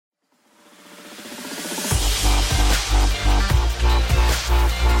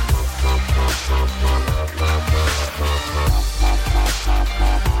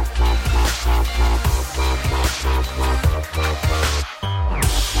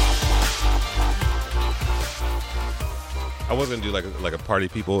I was gonna do like a party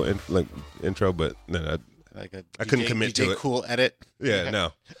people intro, but no, I couldn't commit to it. Cool edit. Yeah,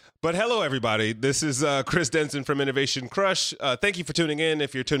 no. But hello, everybody. This is Chris Denson from Innovation Crush. Thank you for tuning in.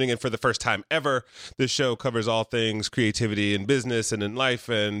 If you're tuning in for the first time ever, this show covers all things creativity in business and in life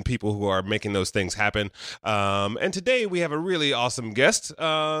and people who are making those things happen. And today we have a really awesome guest.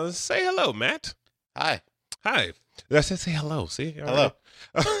 Say hello, Matt. Hi. Hi. I said say hello. See? All Hello.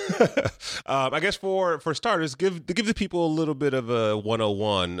 right. I guess for starters, give the people a little bit of a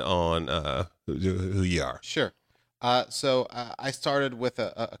 101 on who you are. Sure. So I started with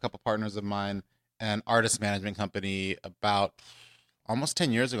a couple partners of mine, an artist management company about almost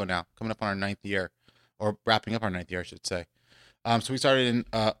 10 years ago now, coming up on our 9th year, or wrapping up our 9th year, I should say. So we started in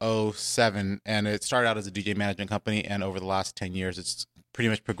 2007, and it started out as a DJ management company, and over the last 10 years, it's pretty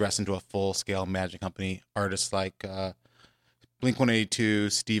much progressed into a full-scale management company. Artists like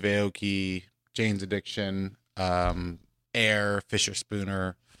Blink-182, Steve Aoki, Jane's Addiction, Air, Fisher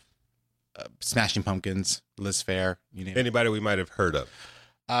Spooner, Smashing Pumpkins, Liz Phair, you name it. Anybody we might have heard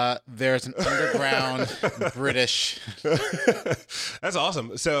of. There's an underground British. That's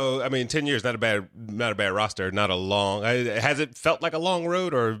awesome. So, I mean, 10 years, not a bad roster, not a long. Has it felt like a long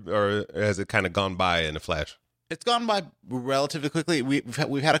road, or has it kind of gone by in a flash? It's gone by relatively quickly. We've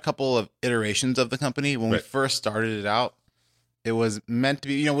had a couple of iterations of the company. When we first started it out, it was meant to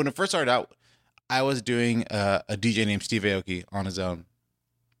be. When it first started out, I was doing a DJ named Steve Aoki on his own.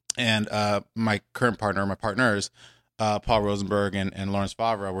 And my partners, Paul Rosenberg and Lawrence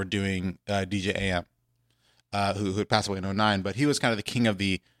Favre, were doing DJ AM, who had passed away in 2009. But he was kind of the king of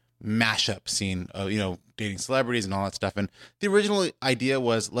the mashup scene of, dating celebrities and all that stuff. And the original idea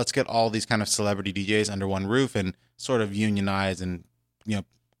was, let's get all these kind of celebrity DJs under one roof and sort of unionize and,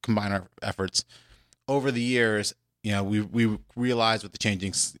 combine our efforts. Over the years, we realized with the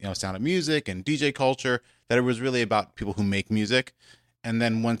changing, sound of music and DJ culture that it was really about people who make music. And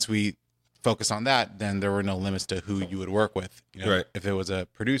then once we focus on that, then there were no limits to who you would work with. Right. If it was a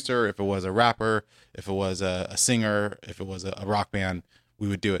producer, if it was a rapper, if it was a singer, if it was a rock band, we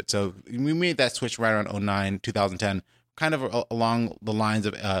would do it. So we made that switch right around 2009, 2010, kind of along the lines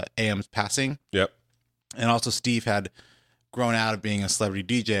of AM's passing. Yep. And also Steve had grown out of being a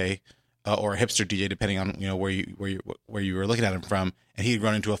celebrity DJ or a hipster DJ, depending on where you were looking at him from, and he had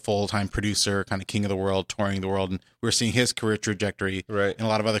grown into a full-time producer, kind of king of the world, touring the world, and we were seeing his career trajectory, right, and a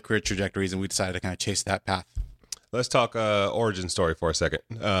lot of other career trajectories, and we decided to kind of chase that path. Let's talk origin story for a second.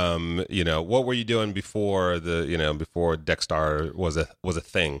 What were you doing before before Deckstar was a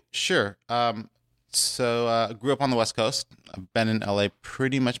thing? Sure. So I grew up on the West Coast. I've been in LA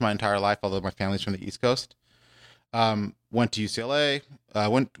pretty much my entire life, although my family's from the East Coast. Went to UCLA,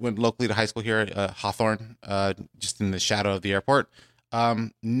 went locally to high school here at Hawthorne, just in the shadow of the airport.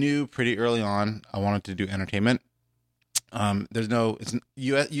 Knew pretty early on I wanted to do entertainment. UCLA,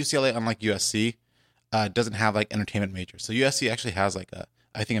 unlike USC, doesn't have like entertainment majors. So USC actually has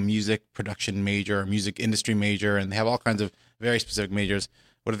I think a music production major, a music industry major, and they have all kinds of very specific majors.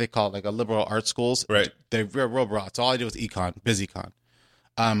 What do they call it? Like a liberal arts schools? Right. They're real broad. So all I did was biz econ.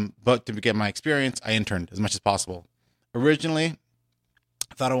 But to get my experience, I interned as much as possible. Originally,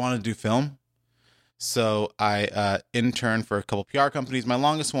 I thought I wanted to do film. So I interned for a couple PR companies. My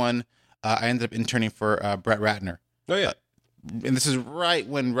longest one, I ended up interning for Brett Ratner. Oh, yeah. And this is right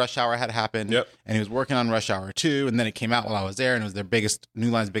when Rush Hour had happened. Yep. And he was working on Rush Hour 2. And then it came out while I was there. And it was their New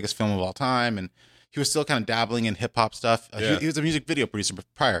Line's biggest film of all time. And he was still kind of dabbling in hip-hop stuff. He was a music video producer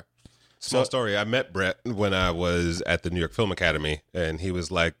prior. Small story. I met Brett when I was at the New York Film Academy, and he was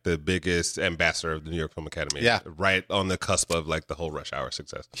like the biggest ambassador of the New York Film Academy. Yeah. Right on the cusp of like the whole Rush Hour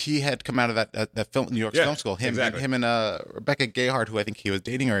success. He had come out of that film, New York Film School. Him and Rebecca Gayheart, who I think he was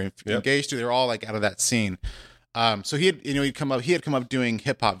dating or engaged to, they're all like out of that scene. So he had come up doing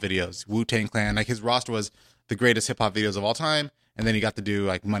hip hop videos, Wu-Tang Clan. Like his roster was the greatest hip hop videos of all time, and then he got to do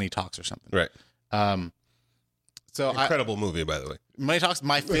like Money Talks or something. Right. So incredible movie, by the way. Money Talks,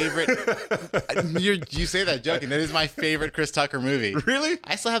 my favorite. You say that joking. That is my favorite Chris Tucker movie. Really?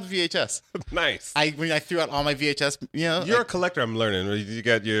 I still have the VHS. Nice. When I threw out all my VHS, You're a collector, I'm learning. You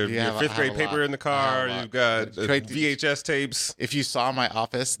got your fifth grade paper in the car. You've got VHS tapes. If you saw my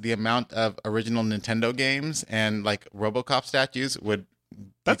office, the amount of original Nintendo games and like RoboCop statues would.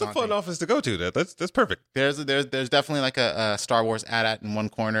 That's a fun office to go to. That's perfect. There's definitely like a Star Wars AT-AT in one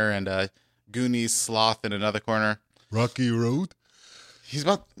corner and a Goonies sloth in another corner. Rocky Road. He's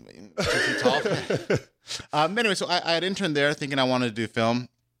about 2 feet tall. Anyway, so I had interned there thinking I wanted to do film.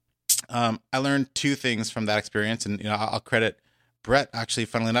 I learned 2 things from that experience, and I'll credit Brett, actually,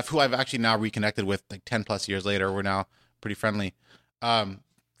 funnily enough, who I've actually now reconnected with like 10 plus years later. We're now pretty friendly.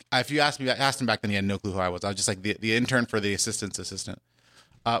 If you asked him back then, he had no clue who I was. I was just like the intern for the assistant's assistant.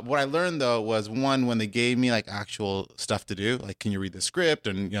 What I learned though was one, when they gave me like actual stuff to do, like can you read the script,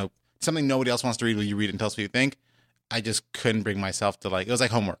 and something nobody else wants to read, will you read it and tell us what you think? I just couldn't bring myself to it was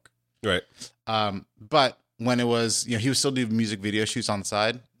like homework. Right. But when it was, he was still doing music video shoots on the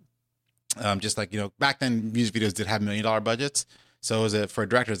side. Just like, back then music videos did have $1 million budgets. So it was for a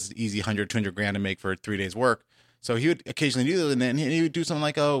director, it's easy 100, 200 grand to make for 3 days work. So he would occasionally do that, and then he would do something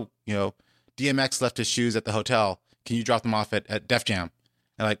like, DMX left his shoes at the hotel. Can you drop them off at Def Jam?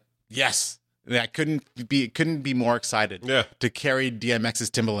 And like, yes. I couldn't be more excited to carry DMX's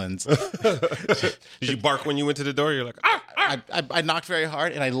Timberlands. Did you bark when you went to the door? You're like, I knocked very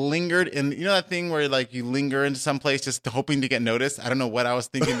hard, and I lingered in, that thing where like you linger into some place just hoping to get noticed. I don't know what I was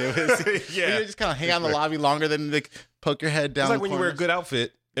thinking. It was, you just kind of hang out in the lobby longer than like poke your head down. It's like when you wear a good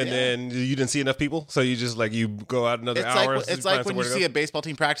outfit and then you didn't see enough people, so you just like you go out another hour. It's like when you see a baseball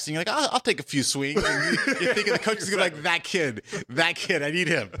team practicing, you're like, I'll take a few swings. And you're thinking the coach is gonna be like, that kid, I need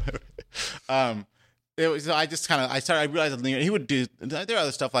him. It was. I realized he would do. There are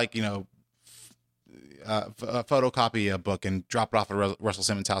other stuff like photocopy a book and drop it off at Russell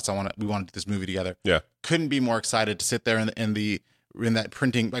Simmons' house. We want to do this movie together. Yeah, couldn't be more excited to sit there in that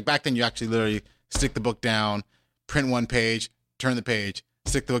printing. Like back then, you actually literally stick the book down, print one page, turn the page,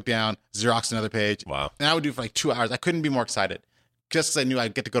 stick the book down, Xerox another page. Wow. And I would do it for like 2 hours. I couldn't be more excited. Just because I knew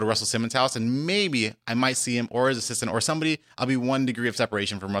I'd get to go to Russell Simmons' house and maybe I might see him or his assistant or somebody. I'll be 1 degree of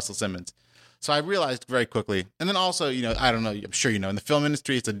separation from Russell Simmons. So I realized very quickly. And then also, I don't know, I'm sure in the film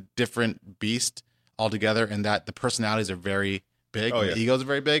industry, it's a different beast altogether, in that the personalities are very big. The egos are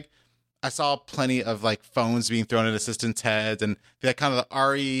very big. I saw plenty of like phones being thrown at assistants' heads, and that kind of the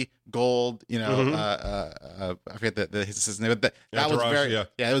Ari Gold, I forget his assistant name, but that was very,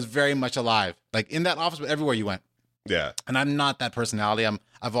 it was very much alive. Like in that office, but everywhere you went. Yeah. And I'm not that personality.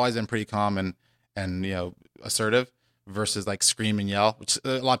 I've always been pretty calm and assertive versus like scream and yell, which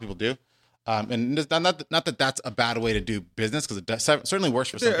a lot of people do. And not that that's a bad way to do business, because it certainly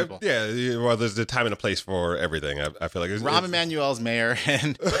works for some people. Yeah, well, there's a time and a place for everything. I feel like Rahm Emanuel's mayor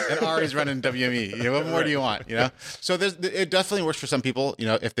and Ari's running WME. What more do you want? So it definitely works for some people.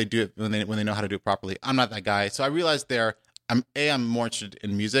 If they do it when they know how to do it properly. I'm not that guy, so I realized I'm more interested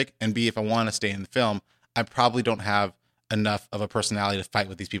in music, and B, if I want to stay in the film, I probably don't have enough of a personality to fight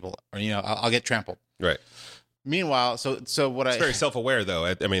with these people, or I'll get trampled. Right. Meanwhile, so what it's very self-aware though.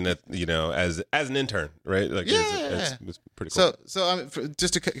 I mean, as an intern, right? Like, it's pretty cool. So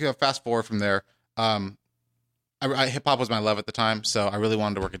just to fast forward from there, hip hop was my love at the time, so I really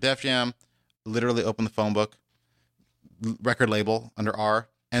wanted to work at Def Jam. Literally opened the phone book, record label under R,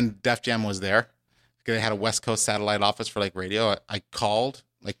 and Def Jam was there. They had a West Coast satellite office for like radio. I called,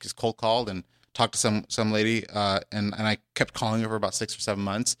 like just cold called, and talked to some lady, and I kept calling her for about 6 or 7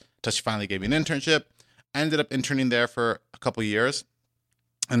 months until she finally gave me an internship. I ended up interning there for a couple of years,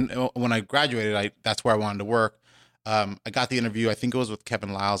 and when I graduated, that's where I wanted to work. I got the interview. I think it was with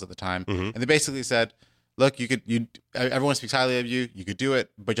Kevin Liles at the time, and they basically said, "Look, everyone speaks highly of you. You could do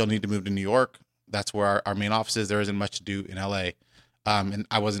it, but you'll need to move to New York. That's where our main office is. There isn't much to do in LA." And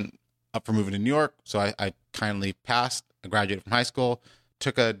I wasn't up for moving to New York, so I kindly passed. I graduated from high school,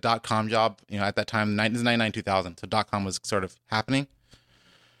 took a .com job. At that time, this is 99, 2000, so .com was sort of happening.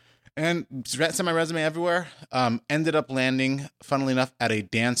 And sent my resume everywhere. Ended up landing, funnily enough, at a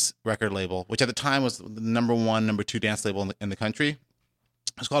dance record label, which at the time was the number 1, number 2 dance label in the country.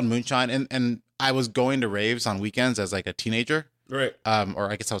 It's called Moonshine. And I was going to raves on weekends as like a teenager. Right.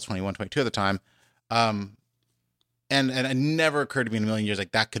 Or I guess I was 21, 22 at the time. And it never occurred to me in a million years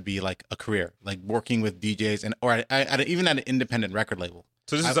like that could be like a career, like working with DJs or even at an independent record label.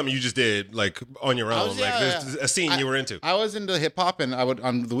 So this is something you just did like on your own, this is a scene you were into. I was into hip hop, and I would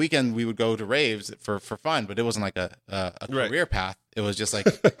on the weekend we would go to raves for fun, but it wasn't like a career path. It was just like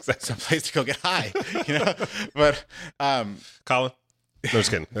some place to go get high, But Colin, no,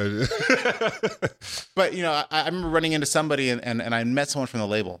 just kidding. But I remember running into somebody, and I met someone from the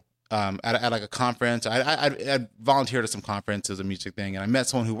label at like a conference. I volunteered at some conference. It was a music thing, and I met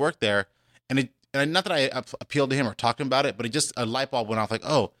someone who worked there, and not that I appealed to him or talked to him about it, but a light bulb went off like,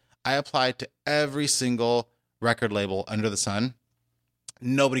 oh, I applied to every single record label under the sun.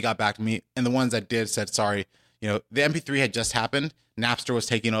 Nobody got back to me. And the ones that did said, sorry, the MP3 had just happened. Napster was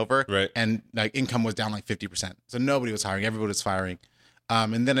taking over. Right. And like income was down like 50%. So nobody was hiring. Everybody was firing.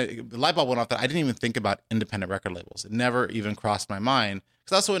 And then the light bulb went off that I didn't even think about independent record labels. It never even crossed my mind.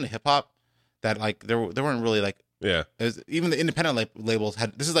 Because I was so into hip hop that like there weren't really like, even the independent labels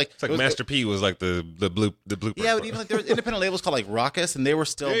had. This is like it's like Master P was like the blueprint. Yeah, but even like there was independent labels called like Raucous, and they were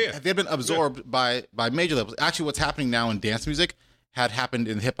still they'd been absorbed by major labels. Actually, what's happening now in dance music had happened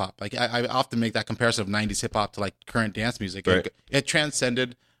in hip hop. Like I often make that comparison of 90s hip hop to like current dance music. Right. It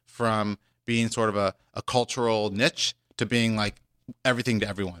transcended from being sort of a cultural niche to being like everything to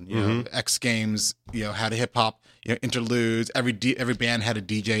everyone. You know, X Games, had a hip hop, interludes. Every band had a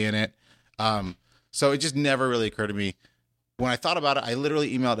DJ in it. So it just never really occurred to me. When I thought about it, I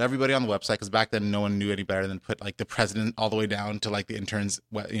literally emailed everybody on the website, because back then no one knew any better than put like the president all the way down to like the interns,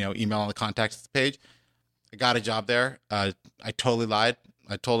 email on the contacts page. I got a job there. I totally lied.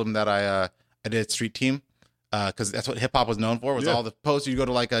 I told them that I did street team, because that's what hip hop was known for. Was all the posters. You go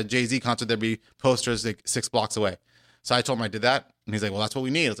to like a Jay-Z concert, there'd be posters like 6 blocks away. So I told him I did that, and he's like, "Well, that's what we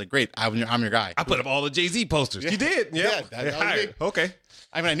need." I was like, "Great, I'm your guy." I put up all the Jay-Z posters. You did, that was me. Okay.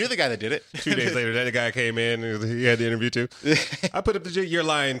 I mean, I knew the guy that did it. 2 days later, that guy came in. And he had the interview too. I put up "You're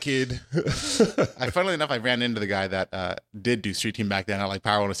lying, kid." Funnily enough, I ran into the guy that did do street team back then at like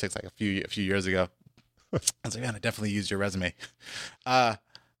Power 106 like a few years ago. I was like, "Man, I definitely used your resume."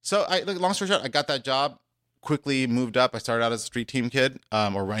 So long story short, I got that job. Quickly moved up. I started out as a street team kid,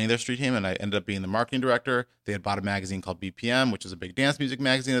 or running their street team, and I ended up being the marketing director. They had bought a magazine called BPM, which was a big dance music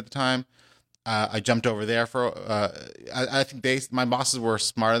magazine at the time. I jumped over there for. I think my bosses were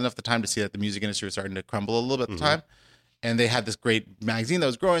smart enough at the time to see that the music industry was starting to crumble a little bit at the time, and they had this great magazine that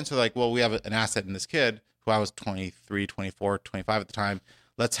was growing. So like, well, we have an asset in this kid who I was 23, 24, 25 at the time.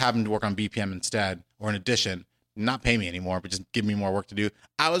 Let's have him work on BPM instead, or in addition, not pay me anymore, but just give me more work to do.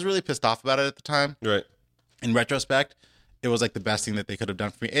 I was really pissed off about it at the time. Right. In retrospect, it was like the best thing that they could have done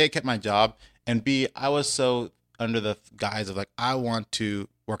for me. A, it kept my job, and B, I was so under the guise of like, I want to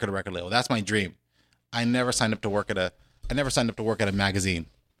work at a record label. That's my dream. I never signed up to work at a magazine.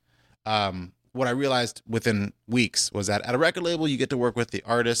 What I realized within weeks was that at a record label, you get to work with the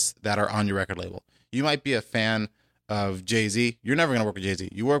artists that are on your record label. You might be a fan of Jay-Z. You're never going to work with Jay-Z.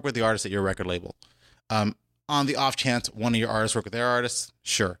 You work with the artists at your record label. On the off chance one of your artists work with their artists,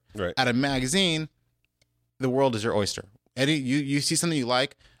 sure. Right. At a magazine, the world is your oyster. You see something you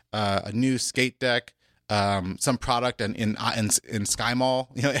like, a new skate deck, some product in Sky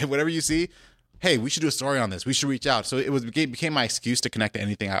Mall, whatever you see. Hey, we should do a story on this. We should reach out. So it became my excuse to connect to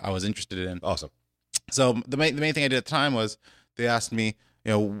anything I was interested in. Awesome. So the main thing I did at the time was they asked me,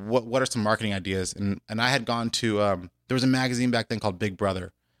 what are some marketing ideas? And I had gone to there was a magazine back then called Big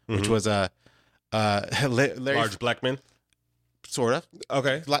Brother, which was a Large black men. Sort of.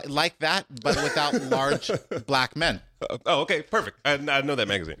 Okay. Like that, but without large black men. Oh, okay. Perfect. I know that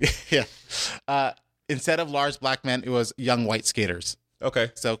magazine. Yeah. Instead of large black men, it was young white skaters.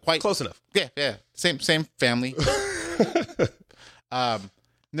 Okay. So quite close enough. Yeah. Same family.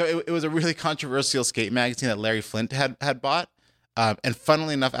 No, it was a really controversial skate magazine that Larry Flint had bought. And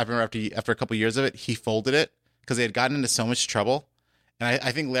funnily enough, after a couple years of it, he folded it because they had gotten into so much trouble. And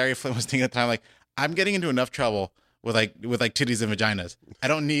I think Larry Flint was thinking at the time, like, I'm getting into enough trouble with titties and vaginas. I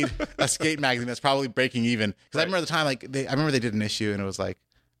don't need a skate magazine that's probably breaking even. Because I remember the time, I remember they did an issue, and it was like,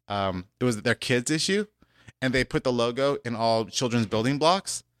 it was their kids issue, and they put the logo in all children's building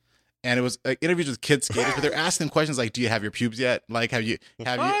blocks, and it was interviews with kid skaters, but they're asking them questions like, "Do you have your pubes yet? Like, have you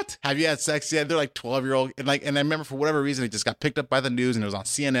had sex yet?" They're like 12-year-old, and I remember for whatever reason it just got picked up by the news, and it was on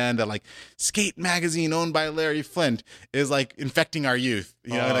CNN that like skate magazine owned by Larry Flint is like infecting our youth.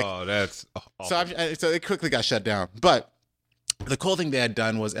 That's awful. So it quickly got shut down. But the cool thing they had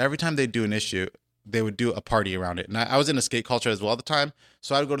done was every time they'd do an issue, they would do a party around it. And I was in a skate culture as well at the time,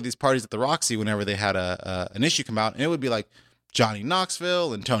 so I would go to these parties at the Roxy whenever they had an issue come out, and it would be like Johnny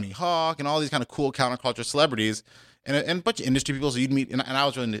Knoxville and Tony Hawk and all these kind of cool counterculture celebrities and a bunch of industry people. So you'd meet, and I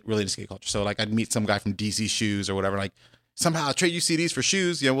was really into skate culture. So like I'd meet some guy from DC Shoes or whatever. Like somehow I'll trade you CDs for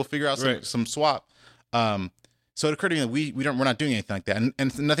shoes. We'll figure out some swap. So it occurred to me that we're not doing anything like that,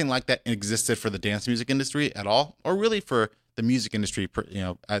 and nothing like that existed for the dance music industry at all, or really for the music industry.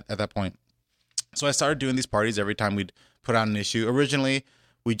 At that point. So I started doing these parties every time we'd put out an issue. Originally,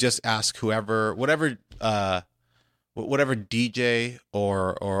 we just asked whatever DJ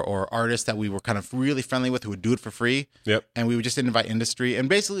or artist that we were kind of really friendly with who would do it for free. Yep. And we would just invite industry. And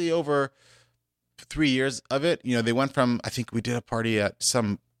basically over 3 years of it, they went from, I think we did a party at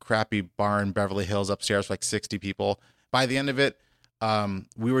some crappy bar in Beverly Hills upstairs for like 60 people. By the end of it,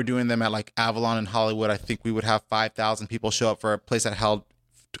 we were doing them at like Avalon in Hollywood. I think we would have 5,000 people show up for a place that held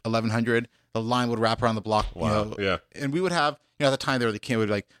 1,100. The line would wrap around the block. Wow. Yeah. And we would have, at the time they were the king, would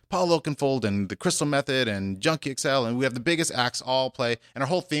be like Paul Oakenfold and the Crystal Method and Junkie XL, and we have the biggest acts all play. And our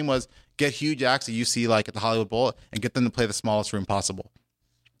whole theme was get huge acts that you see like at the Hollywood Bowl and get them to play the smallest room possible.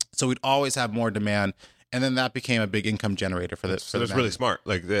 So we'd always have more demand, and then that became a big income generator for this. So that's really smart.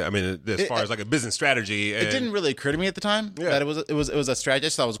 Like, as far as like a business strategy, it didn't really occur to me at the time that it was a strategy.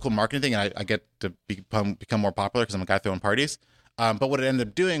 So that was a cool marketing thing, and I get to become more popular because I'm a guy throwing parties. But what it ended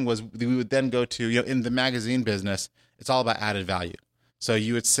up doing was we would then go to, in the magazine business, it's all about added value. So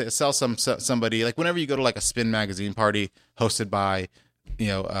you would sell somebody, like whenever you go to like a spin magazine party hosted by,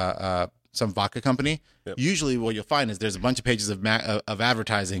 some vodka company, usually what you'll find is there's a bunch of pages of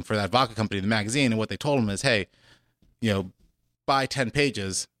advertising for that vodka company in the magazine. And what they told them is, hey, buy 10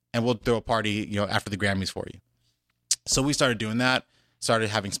 pages and we'll throw a party, after the Grammys for you. So we started doing that, started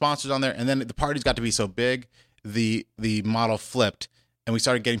having sponsors on there. And then the parties got to be so big, the model flipped and we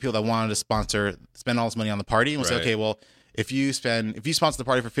started getting people that wanted to spend all this money on the party. And we'll say, okay, well, if you sponsor the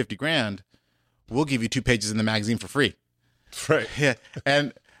party for $50,000, we'll give you 2 pages in the magazine for free. Right. Yeah.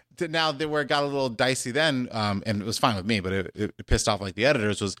 And now where it got a little dicey then, and it was fine with me, but it pissed off like the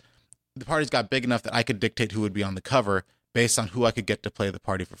editors, was the parties got big enough that I could dictate who would be on the cover based on who I could get to play the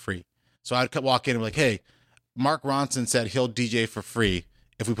party for free. So I'd walk in and be like, hey, Mark Ronson said he'll DJ for free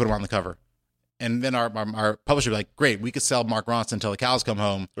if we put him on the cover. And then our publisher would be like, great, we could sell Mark Ronson until the cows come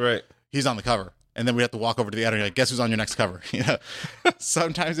home. Right. He's on the cover. And then we have to walk over to the editor and like, guess who's on your next cover?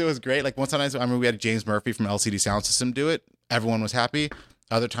 Sometimes it was great. Like sometimes I remember we had James Murphy from LCD Sound System do it. Everyone was happy.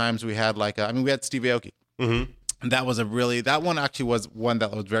 Other times we had we had Steve Aoki. Mm-hmm. And that one actually was one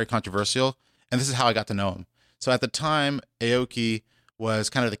that was very controversial. And this is how I got to know him. So at the time, Aoki was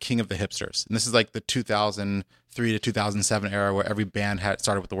kind of the king of the hipsters. And this is like the 2003 to 2007 era where every band had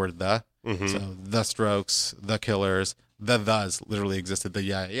started with the word the. Mm-hmm. So The Strokes, The Killers, Thes literally existed. The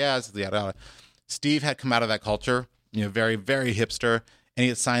yeah, the yada. Steve had come out of that culture, very, very hipster. And he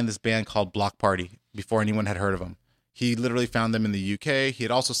had signed this band called Block Party before anyone had heard of him. He literally found them in the UK. He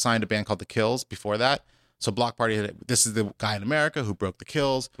had also signed a band called The Kills before that. So Block Party, this is the guy in America who broke The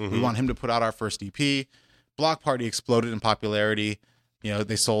Kills. Mm-hmm. We want him to put out our first EP. Block Party exploded in popularity.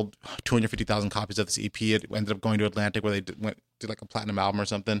 They sold 250,000 copies of this EP. It ended up going to Atlantic where they did like a platinum album or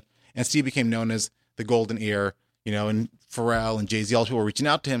something. And Steve became known as the Golden Ear, and Pharrell and Jay-Z, all the people were reaching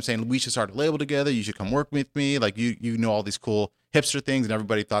out to him saying, we should start a label together. You should come work with me. Like, you know all these cool hipster things. And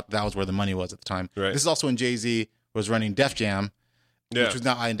everybody thought that was where the money was at the time. Right. This is also when Jay-Z was running Def Jam, which was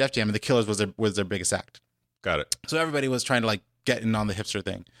now in Def Jam, and The Killers was their biggest act. Got it. So everybody was trying to get in on the hipster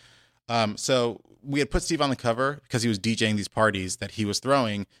thing. So we had put Steve on the cover because he was DJing these parties that he was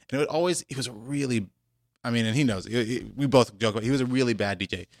throwing, and he was a really, and he knows, we both joke about, he was a really bad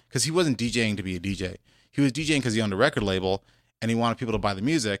DJ because he wasn't DJing to be a DJ. He was DJing because he owned a record label and he wanted people to buy the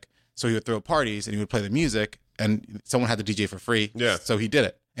music. So he would throw parties and he would play the music and someone had to DJ for free. Yeah. So he did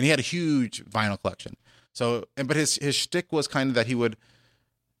it. And he had a huge vinyl collection. So, but his shtick was kind of that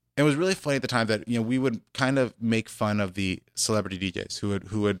it was really funny at the time that, we would kind of make fun of the celebrity DJs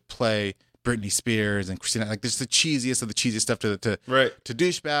who would play Britney Spears and Christina, like just the cheesiest of the cheesiest stuff to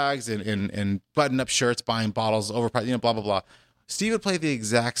douchebags and button up shirts, buying bottles, overpriced, blah, blah, blah. Steve would play the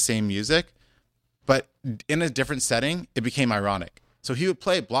exact same music, but in a different setting, it became ironic. So he would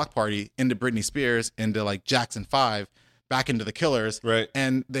play Block Party into Britney Spears, into like Jackson 5, back into The Killers. Right.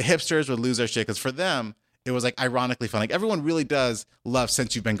 And the hipsters would lose their shit because for them, it was like ironically fun. Like everyone really does love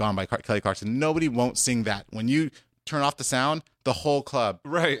Since You've Been Gone by Kelly Clarkson. Nobody won't sing that. When you turn off the sound, the whole club.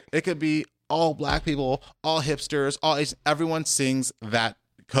 Right. It could be all black people, all hipsters, everyone sings that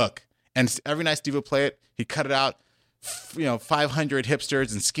hook. And every night Steve would play it, he'd cut it out. 500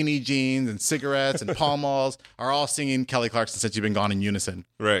 hipsters in skinny jeans and cigarettes and Pall Malls are all singing Kelly Clarkson Since You've Been Gone in unison.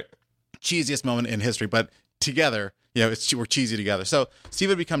 Right. Cheesiest moment in history, but together, we're cheesy together. So Steve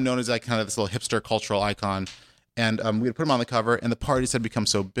had become known as like kind of this little hipster cultural icon. And we would put him on the cover, and the parties had become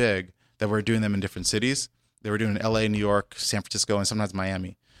so big that we were doing them in different cities. They were doing in LA, New York, San Francisco, and sometimes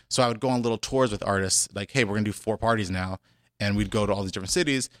Miami. So I would go on little tours with artists like, hey, we're going to do 4 parties now. And we'd go to all these different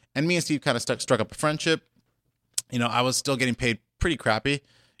cities. And me and Steve kind of struck up a friendship. I was still getting paid pretty crappy,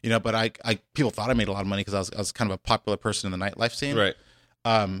 but I people thought I made a lot of money because I was kind of a popular person in the nightlife scene. Right.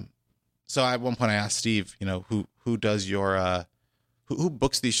 So at one point I asked Steve, who does your, who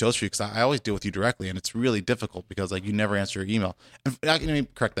books these shows for you? Because I always deal with you directly, and it's really difficult because you never answer your email. And let me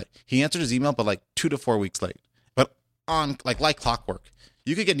correct that. He answered his email, but 2 to 4 weeks late. But on like clockwork,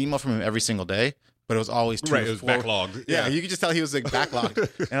 you could get an email from him every single day. But it was always 2 right. to 4. It was backlogged. Yeah, you could just tell he was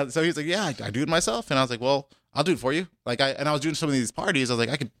backlogged. And so he was like, "Yeah, I do it myself." And I was like, "Well, I'll do it for you." I was doing some of these parties. I was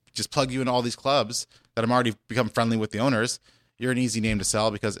like, I could just plug you in all these clubs that I'm already become friendly with the owners. You're an easy name to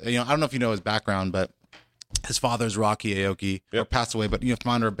sell because I don't know if you know his background, but his father's Rocky Aoki, or passed away, but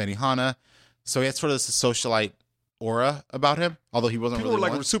founder of Benihana. So he had sort of this socialite aura about him, although he wasn't People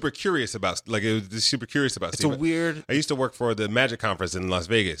really were super curious about super curious about Steve. It's a weird. I used to work for the Magic Conference in Las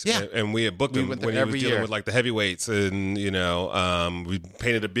Vegas, and we had booked him when he was dealing with the heavyweights, and we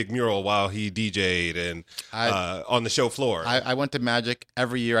painted a big mural while he DJ'd and on the show floor. I went to Magic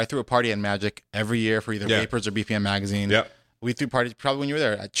every year. I threw a party at Magic every year for either Vapors or BPM Magazine. Yep. we threw parties probably when you were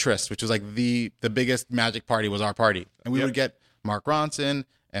there at Tryst, which was like the biggest magic party was our party. And we would get Mark Ronson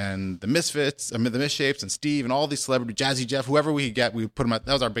and the Misfits, the Misshapes and Steve and all these celebrity, Jazzy Jeff, whoever we could get, we would put them at,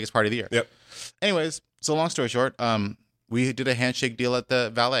 that was our biggest party of the year. Yep. Anyways, so long story short, we did a handshake deal at the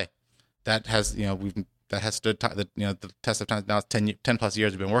Valet that has, that has stood the test of time. Now it's 10 plus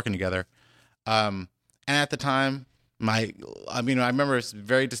years we've been working together. And at the time, I remember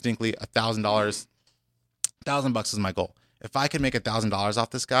very distinctly $1,000, $1,000 was my goal. If I could make $1,000 off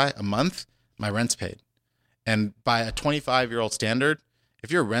this guy a month, my rent's paid. And by a 25-year-old standard,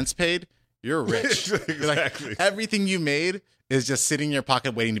 if your rent's paid, you're rich. Exactly. Like, everything you made is just sitting in your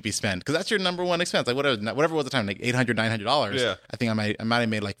pocket waiting to be spent, because that's your number one expense. Like whatever was the time, like $800, $900. Yeah. I think I might have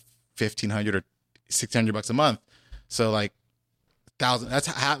made like $1,500 or $1,600 a month. So like 1,000. That's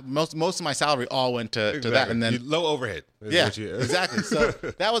how most of my salary all went to that, and then low overhead. Yeah, exactly. So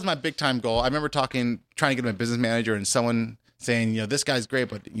that was my big time goal. I remember trying to get my business manager, and someone saying, this guy's great,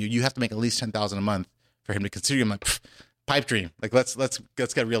 but you have to make at least $10,000 a month for him to consider you. I'm like, pipe dream. Like let's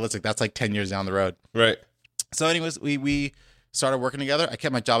get realistic. That's like 10 years down the road. Right. So anyways, we started working together. I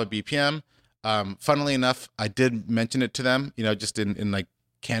kept my job at BPM. Funnily enough, I did mention it to them, just in like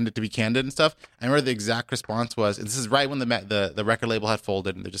candid to be candid and stuff. I remember the exact response was, and this is right when the record label had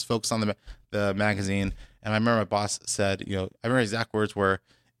folded and they're just focused on the magazine. And I remember my boss said, I remember exact words were,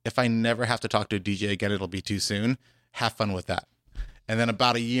 if I never have to talk to a DJ again, it'll be too soon. Have fun with that. And then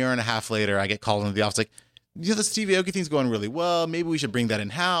about a year and a half later, I get called into the office like, the Steve Aoki thing's going really well. Maybe we should bring that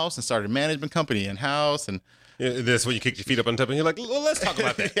in-house and start a management company in-house. And that's when you kick your feet up on top and you're like, well, let's talk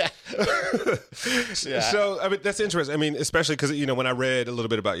about that. Yeah. So, I mean, that's interesting. I mean, especially because, when I read a little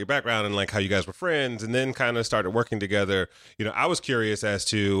bit about your background and like how you guys were friends and then kind of started working together, I was curious as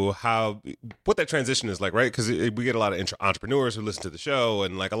to what that transition is like, right? Because we get a lot of entrepreneurs who listen to the show,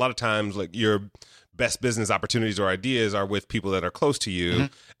 and like a lot of times, like your best business opportunities or ideas are with people that are close to you. Mm-hmm.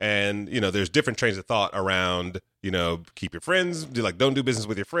 And, there's different trains of thought around, keep your friends, don't do business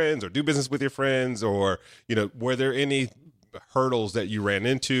with your friends or do business with your friends, or, were there any hurdles that you ran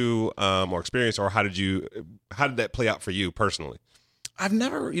into or experienced, or how did that play out for you personally? I've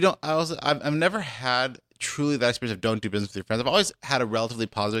never, I've never had truly that experience of don't do business with your friends. I've always had a relatively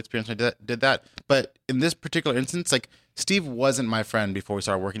positive experience when I did that. But in this particular instance, like Steve wasn't my friend before we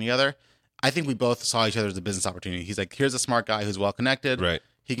started working together. I think we both saw each other as a business opportunity. He's like, here's a smart guy who's well connected. Right.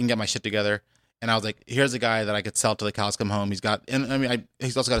 He can get my shit together. And I was like, here's a guy that I could sell till the cows come home. He's also got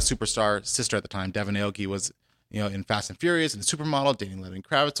a superstar sister at the time. Devin Aoki was, in Fast and Furious and a supermodel, dating Lenny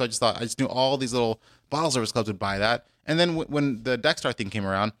Kravitz. So I just knew all these little bottle service clubs would buy that. And then when the Dexstar thing came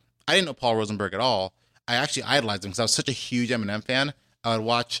around, I didn't know Paul Rosenberg at all. I actually idolized him because I was such a huge Eminem fan. I would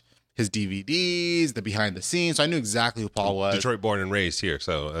watch his DVDs, the behind the scenes. So I knew exactly who Paul was. Detroit born and raised here.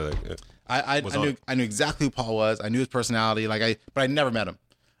 So I knew exactly who Paul was. I knew his personality, but I never met him.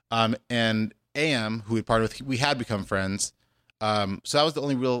 And AM, who we partnered with, we had become friends. So that was the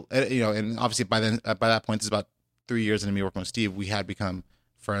only real, and obviously by that point, this is about 3 years into me working with Steve, we had become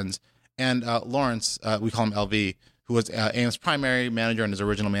friends. And Lawrence, we call him LV, who was AM's primary manager and his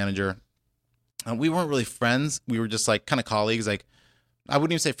original manager. We weren't really friends. We were just like kind of colleagues. Like I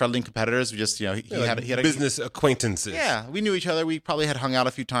wouldn't even say friendly competitors. We just, he had business acquaintances. Yeah, we knew each other. We probably had hung out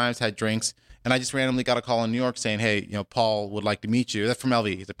a few times, had drinks. And I just randomly got a call in New York saying, hey, Paul would like to meet you. That's from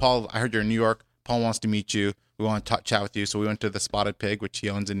LV. He said, Paul, I heard you're in New York. Paul wants to meet you. We want to chat with you. So we went to the Spotted Pig, which he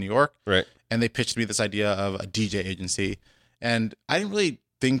owns in New York. Right. And they pitched me this idea of a DJ agency. And I didn't really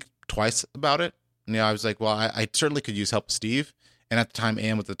think twice about it. I was like, well, I certainly could use help with Steve. And at the time,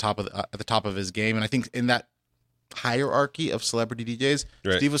 AM was at the top of his game. And I think in that hierarchy of celebrity DJs,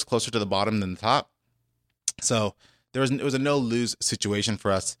 right, Steve was closer to the bottom than the top. So it was a no-lose situation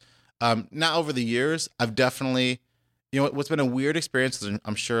for us. Now, over the years, I've definitely, what's been a weird experience,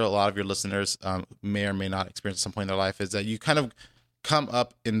 I'm sure a lot of your listeners may or may not experience at some point in their life, is that you kind of come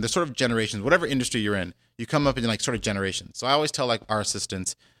up in the sort of generations, whatever industry you're in, you come up in like sort of generations. So I always tell like our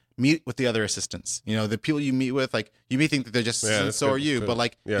assistants, meet with the other assistants. The people you meet with, like you may think that they're just assistants, so are you, but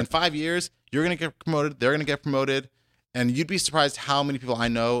like in 5 years, you're going to get promoted, they're going to get promoted, and you'd be surprised how many people I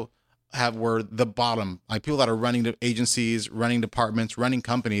know were the bottom, like people that are running agencies, running departments, running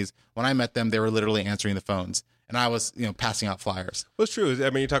companies. When I met them, they were literally answering the phones, and I was, passing out flyers. What's true is, I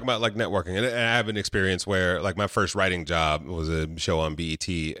mean, you talk about like networking, and I have an experience where like my first writing job was a show on BET,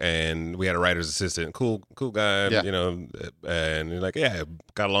 and we had a writer's assistant, cool guy, yeah, and like, yeah,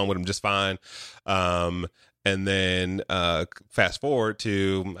 got along with him just fine. And then fast forward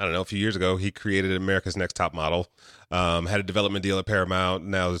to, I don't know, a few years ago, he created America's Next Top Model, had a development deal at Paramount.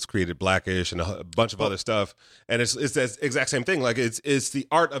 Now it's created Blackish and a bunch of other stuff. And it's that exact same thing. Like it's the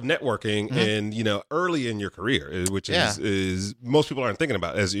art of networking and, you know, early in your career, which is most people aren't thinking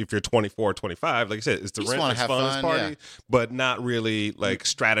about as if you're 24, 25. Like you said, it's the rent, it's fun, it's party, but not really like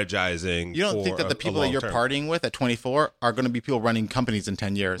strategizing. You don't think that the people that you're partying with at 24 are going to be people running companies in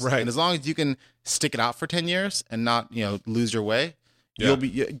 10 years. Right. And as long as you can stick it out for 10 years and not, you know, lose your way, you'll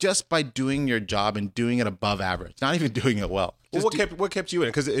be just by doing your job and doing it above average, not even doing it well. Well, what kept you in?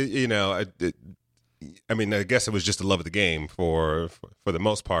 Because you know, I mean, I guess it was just the love of the game for the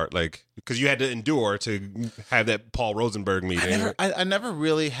most part. Like because you had to endure to have that Paul Rosenberg meeting. I never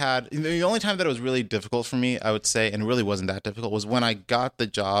really had. The only time that it was really difficult for me, I would say, and it really wasn't that difficult, was when I got the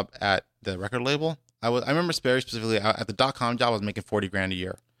job at the record label. I remember very specifically at the .com job, I was making $40,000 a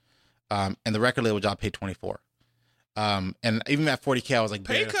year, and the record label job paid 24. And even at 40K, I was like,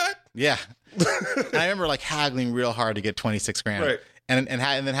 pay cut. Yeah. And I remember like haggling real hard to get 26 grand. Right. And then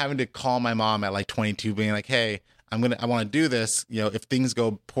having to call my mom at like 22, being like, hey, I want to do this. You know, if things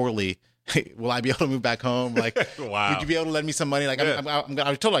go poorly, will I be able to move back home? Like, wow. Would you be able to lend me some money? Like, I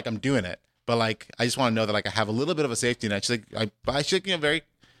was told like I'm doing it, but like, I just want to know that like I have a little bit of a safety net. She's like, she's like, you know, very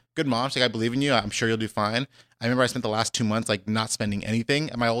good mom. She's like, I believe in you. I'm sure you'll do fine. I remember I spent the last 2 months like not spending anything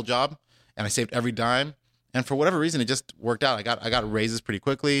at my old job, and I saved every dime. And for whatever reason, it just worked out. I got raises pretty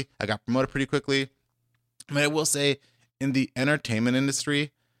quickly. I got promoted pretty quickly. I mean, I will say, in the entertainment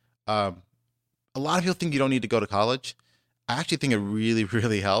industry, a lot of people think you don't need to go to college. I actually think it really,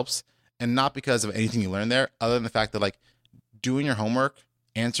 really helps. And not because of anything you learn there, other than the fact that like doing your homework,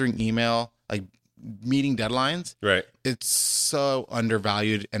 answering email, like meeting deadlines, right? It's so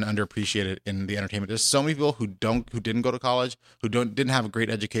undervalued and underappreciated in the entertainment. There's so many people who didn't go to college, who didn't have a great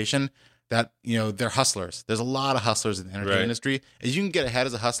education, that, you know, they're hustlers. There's a lot of hustlers in the entertainment industry. And you can get ahead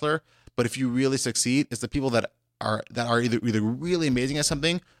as a hustler, but if you really succeed, it's the people that are either really amazing at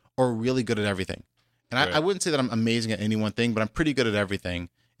something or really good at everything. And I wouldn't say that I'm amazing at any one thing, but I'm pretty good at everything.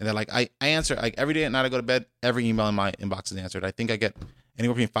 And that like I answer like every day at night I go to bed, every email in my inbox is answered. I think I get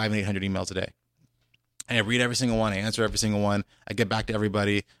anywhere between 500 and 800 emails a day. And I read every single one. I answer every single one. I get back to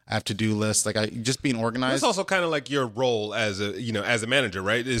everybody. I have to-do lists. Like just being organized. It's also kind of like your role as a manager,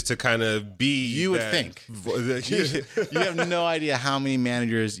 right? Is to kind of be. You would think. You have no idea how many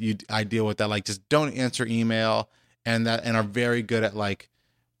managers I deal with that like just don't answer email and are very good at like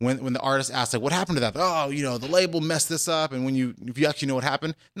when the artist asks like what happened to that? Oh, you know, the label messed this up. And if you actually know what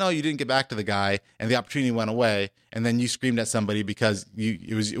happened, no, you didn't get back to the guy and the opportunity went away. And then you screamed at somebody because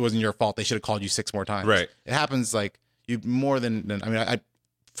it wasn't your fault. They should have called you 6 more times. Right. It happens like you more than I mean,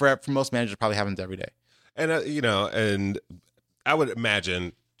 for most managers, it probably happens every day. And you know, and I would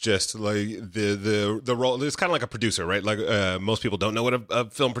imagine just like the role. It's kind of like a producer, right? Like most people don't know what a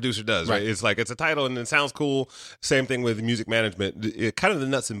film producer does, right? It's like it's a title and it sounds cool. Same thing with music management. It kind of the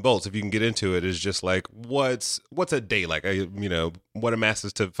nuts and bolts, if you can get into it, is just like what's a day like? You know, what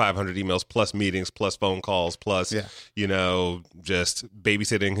amasses to 500 emails plus meetings plus phone calls plus you know, just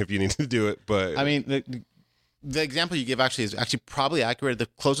babysitting if you need to do it. But I mean, the example you give actually is probably accurate. The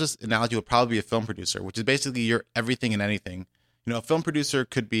closest analogy would probably be a film producer, which is basically your everything and anything. You know, a film producer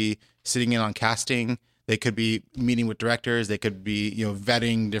could be sitting in on casting. They could be meeting with directors. They could be, you know,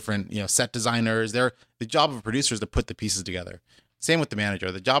 vetting different, you know, set designers. The job of a producer is to put the pieces together. Same with the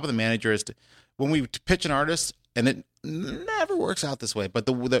manager. The job of the manager is to, when we pitch an artist, and it never works out this way, but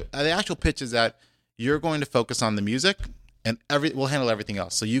the actual pitch is that you're going to focus on the music, and we'll handle everything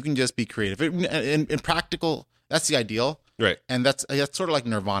else. So you can just be creative. In practical, that's the ideal, right? And that's sort of like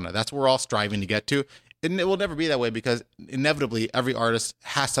nirvana. That's what we're all striving to get to. And it will never be that way because inevitably every artist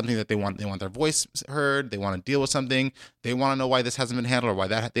has something that they want. They want their voice heard. They want to deal with something. They want to know why this hasn't been handled or why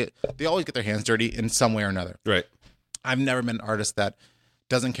that. They always get their hands dirty in some way or another. Right. I've never met an artist that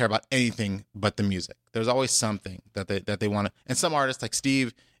doesn't care about anything but the music. There's always something that they want to. And some artists like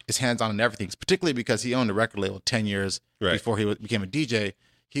Steve is hands on in everything, particularly because he owned a record label 10 years before he became a DJ.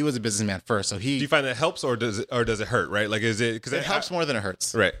 He was a businessman first, so he. Do you find that helps, or does it hurt? Right, like is it because it helps more than it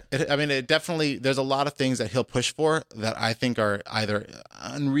hurts? Right. It definitely. There's a lot of things that he'll push for that I think are either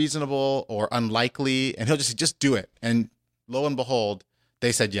unreasonable or unlikely, and he'll just do it. And lo and behold,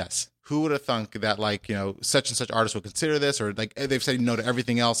 they said yes. Who would have thunk that like, you know, such and such artists would consider this, or like they've said no to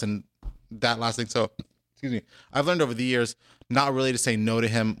everything else and that last thing. So, excuse me. I've learned over the years not really to say no to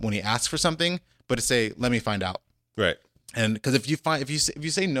him when he asks for something, but to say let me find out. Right. And because if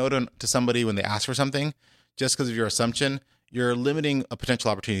you say no to somebody when they ask for something, just because of your assumption, you're limiting a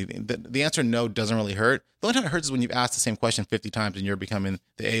potential opportunity. The answer no doesn't really hurt. The only time it hurts is when you've asked the same question 50 times and you're becoming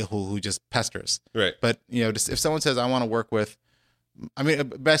the a-hole who just pesters. Right. But, just if someone says, I want to work with,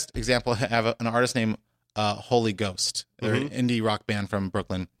 best example, I have an artist named Holy Ghost. They're an indie rock band from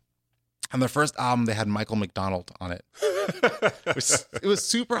Brooklyn. On their first album, they had Michael McDonald on it. It was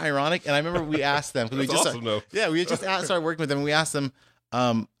super ironic. And I remember we asked them. That's awesome, though. Yeah, we had just started working with them. And we asked them,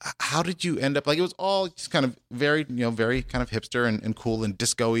 how did you end up, like, it was all just kind of very, very kind of hipster and cool and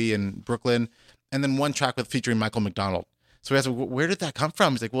disco-y in Brooklyn. And then one track featuring Michael McDonald. So we asked him, where did that come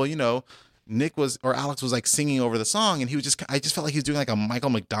from? He's like, well, Alex was like singing over the song, and I just felt like he was doing like a Michael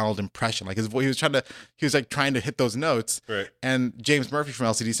McDonald impression. Like his voice, he was like trying to hit those notes. Right. And James Murphy from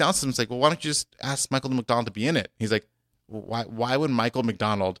LCD Sound System was like, well, why don't you just ask Michael McDonald to be in it? He's like, why would Michael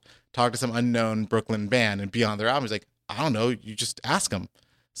McDonald talk to some unknown Brooklyn band and be on their album? He's like, I don't know. You just ask him.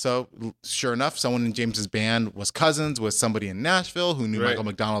 So sure enough, someone in James's band was cousins with somebody in Nashville who knew Michael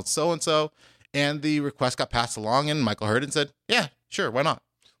McDonald so-and-so. And the request got passed along, and Michael heard it and said, yeah, sure, why not?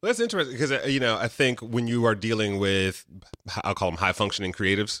 Well, that's interesting because, I think when you are dealing with, I'll call them high-functioning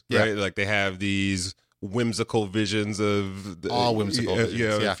creatives, right? Like they have these whimsical visions of all whimsical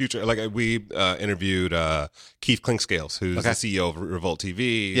visions, the future. Like we interviewed Keith Clinkscales, who's the CEO of Revolt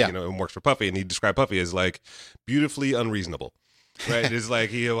TV, and works for Puffy, and he described Puffy as like beautifully unreasonable. Right, it's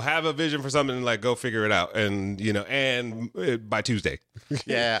like he'll have a vision for something and like go figure it out, and by Tuesday.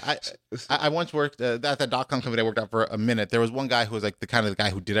 Yeah, I once worked at that .com company I worked at for a minute. There was one guy who was like the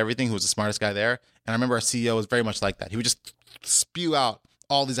guy who did everything, who was the smartest guy there, and I remember our CEO was very much like that. He would just spew out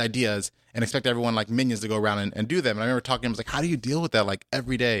all these ideas and expect everyone like minions to go around and do them. And I remember talking to him, I was like, how do you deal with that? Like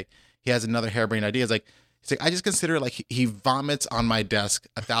every day he has another harebrained idea. It's like, he's like, I just consider like he vomits on my desk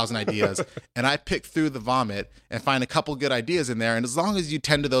 1,000 ideas, and I pick through the vomit and find a couple good ideas in there. And as long as you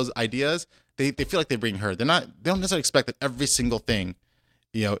tend to those ideas, they feel like they bring her. They don't necessarily expect that every single thing,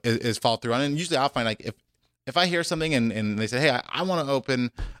 is fall through on. And usually I'll find like if I hear something and they say, hey, I want to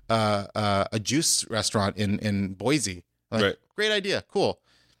open a juice restaurant in Boise. I'm like, great idea, cool.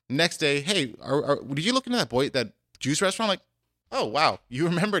 Next day, hey, did you look into that juice restaurant? Like, oh wow, you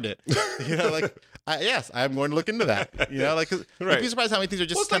remembered it. Yes, I'm going to look into that. You'd be surprised how many things are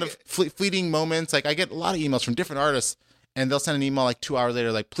just kind of fleeting moments. Like I get a lot of emails from different artists, and they'll send an email like 2 hours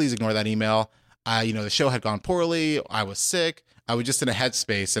later, like, please ignore that email. The show had gone poorly. I was sick. I was just in a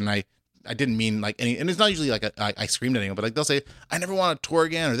headspace, and I didn't mean like any. And it's not usually like I screamed at anyone, but like they'll say, I never want to tour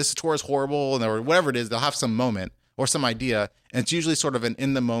again, or this tour is horrible, or whatever it is. They'll have some moment or some idea, and it's usually sort of an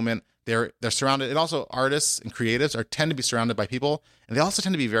in the moment. They're surrounded, and also artists and creatives tend to be surrounded by people, and they also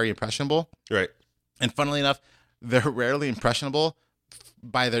tend to be very impressionable. Right. And funnily enough, they're rarely impressionable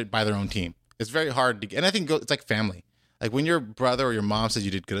by their own team. It's very hard to get, and I think it's like family. Like when your brother or your mom says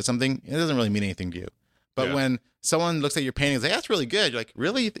you did good at something, it doesn't really mean anything to you. But when someone looks at your painting and is like, that's really good, you're like,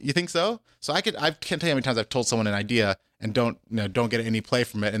 really? You think so? So I can't tell you how many times I've told someone an idea and don't get any play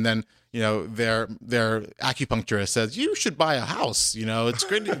from it, and then their acupuncturist says you should buy a house. It's a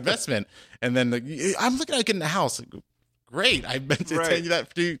great investment, and then I'm looking at getting a house. Like, great, I've been telling you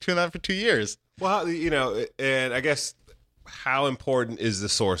that for 2 years. Well, and I guess how important is the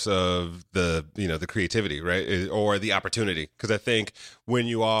source of the the creativity, right, or the opportunity? Because I think when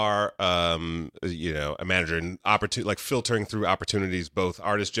you are a manager and like filtering through opportunities, both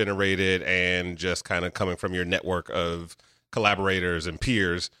artist generated and just kind of coming from your network of collaborators and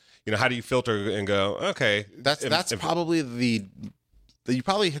peers, how do you filter and go, okay, that's probably you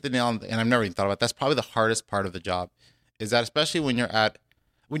probably hit the nail on, and I've never even thought about it. That's probably the hardest part of the job, is that especially when you're at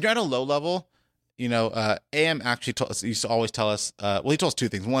a low level. AM actually used to always tell us, he told us two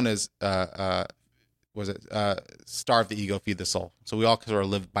things. One is, starve the ego, feed the soul. So we all sort of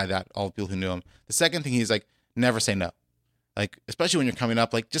lived by that, all the people who knew him. The second thing, he's like, never say no. Like, especially when you're coming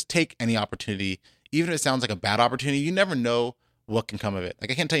up, like, just take any opportunity. Even if it sounds like a bad opportunity, you never know what can come of it.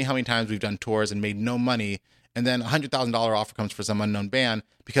 Like, I can't tell you how many times we've done tours and made no money, and then $100,000 offer comes for some unknown band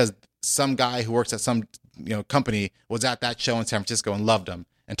because some guy who works at some company was at that show in San Francisco and loved him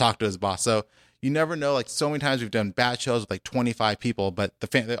and talked to his boss. So you never know. Like, so many times we've done bad shows with like 25 people, but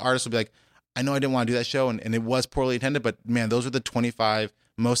the artist will be like, I know I didn't want to do that show, and it was poorly attended, but man, those are the 25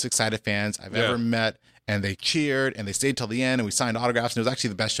 most excited fans I've ever met, and they cheered and they stayed till the end, and we signed autographs, and it was actually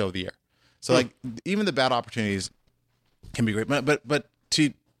the best show of the year. So like, even the bad opportunities can be great, but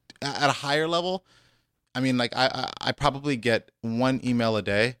at a higher level, I mean, like I probably get one email a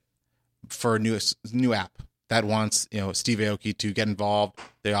day for a new app that wants Steve Aoki to get involved.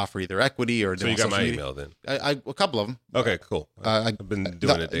 They offer either equity or. So you got my email then? A couple of them. Okay, cool. I've been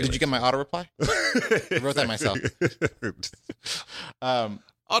doing it daily. Did you get my auto reply? I wrote that myself.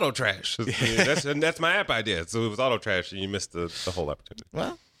 auto trash. That's my app idea. So it was auto trash, and you missed the whole opportunity.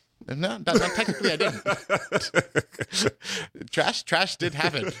 Well, no, technically I didn't. Trash did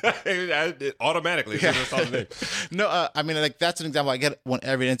happen. Automatically. Yeah. That's all the name. No, I mean, like that's an example. I get one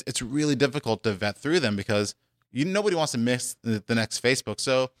every. It's really difficult to vet through them because nobody wants to miss the next Facebook.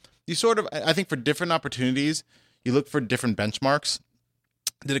 So you sort of, I think, for different opportunities, you look for different benchmarks.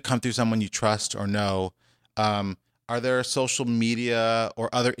 Did it come through someone you trust or know? Are there social media or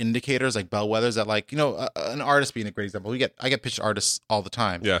other indicators like bellwethers that, like, an artist being a great example? I get pitched artists all the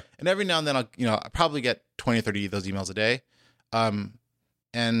time. Yeah. And every now and then I probably get 20 or 30 of those emails a day.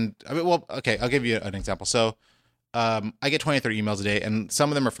 And I mean, well, okay, I'll give you an example. So, I get 20 or 30 emails a day, and some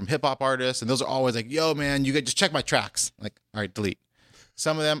of them are from hip hop artists, and those are always like, yo, man, just check my tracks. Like, all right, delete.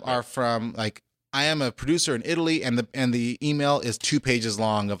 Some of them are from like, I am a producer in Italy, and the email is 2 pages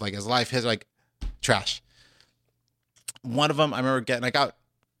long of like his life, like trash. One of them I remember getting, I'll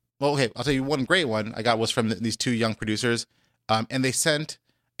tell you one great one I got was from these 2 young producers, and they sent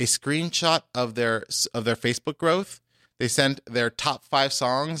a screenshot of their Facebook growth. They sent their top 5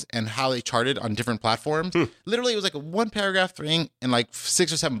 songs and how they charted on different platforms. Literally, it was like a 1-paragraph thing and like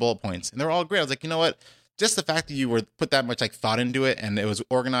 6 or 7 bullet points, and they're all great. I was like, you know what? Just the fact that you were put that much like thought into it and it was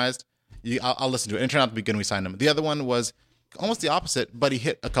organized. I'll listen to it. And it turned out to be good, and we signed him. The other one was almost the opposite, but he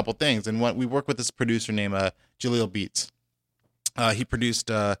hit a couple things. And we work with this producer named Jaleel Beats. He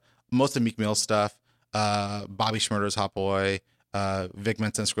produced most of Meek Mill's stuff, Bobby Shmurda's Hot Boy, Vic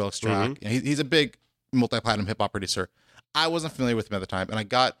Mensa's Skrillex track. Mm-hmm. He's a big multi-platinum hip-hop producer. I wasn't familiar with him at the time, and I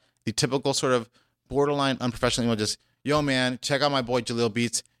got the typical sort of borderline unprofessional email, just, yo, man, check out my boy Jaleel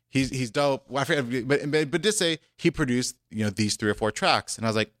Beats. He's dope. Well, I forget, but did say he produced these 3 or 4 tracks, and I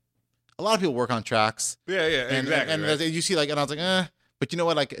was like, a lot of people work on tracks. Yeah, exactly. And right. You see, like, and I was like, but you know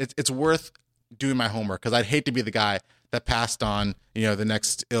what? Like, it's worth doing my homework because I'd hate to be the guy that passed on, the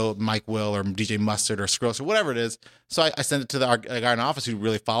next Mike Will or DJ Mustard or Skrillex or whatever it is. So I sent it to our guy in the office who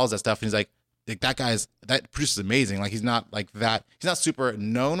really follows that stuff, and he's like that producer is amazing. Like, he's not like that. He's not super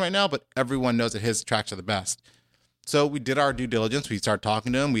known right now, but everyone knows that his tracks are the best. So we did our due diligence. We started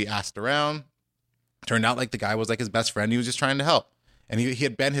talking to him. We asked around. Turned out like the guy was like his best friend. He was just trying to help. And he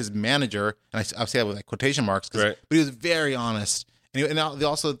had been his manager, and I say that with like quotation marks, right. But he was very honest. And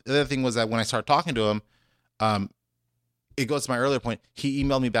also the other thing was that when I started talking to him, it goes to my earlier point. He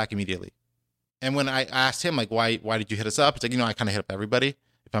emailed me back immediately, and when I asked him like, why did you hit us up? It's like, I kind of hit up everybody,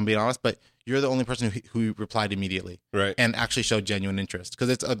 if I'm being honest, but you're the only person who replied immediately, right? And actually showed genuine interest, because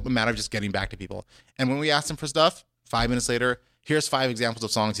it's a matter of just getting back to people. And when we asked him for stuff, 5 minutes later, here's 5 examples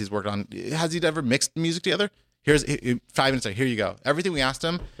of songs he's worked on. Has he ever mixed music together? Here's 5 minutes later. Here you go. Everything we asked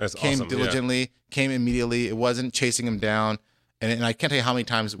him came awesome, diligently, came immediately. It wasn't chasing him down. And I can't tell you how many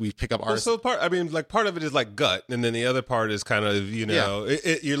times we pick up artists. So part of it is like gut, and then the other part is kind of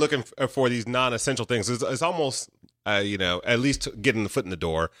you're looking for these non-essential things. It's almost at least getting the foot in the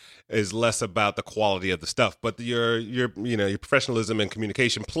door is less about the quality of the stuff, but your professionalism and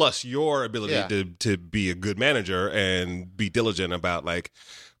communication, plus your ability to be a good manager and be diligent about like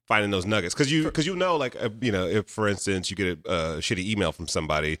finding those nuggets, because if for instance you get a shitty email from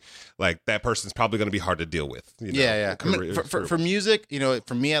somebody, like that person's probably going to be hard to deal with. For music,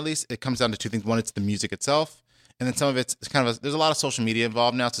 for me at least, it comes down to 2 things. One, it's the music itself, and then some of it's kind of there's a lot of social media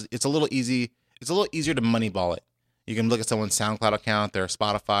involved now, so it's a little easier to moneyball it. You can look at someone's SoundCloud account, their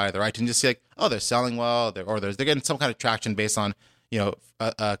Spotify, their iTunes, just see like, oh, they're selling well, they're getting some kind of traction based on kind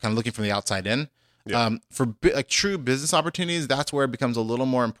of looking from the outside in. Yeah. For true business opportunities, that's where it becomes a little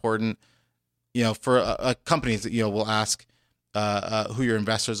more important. For companies that will ask who your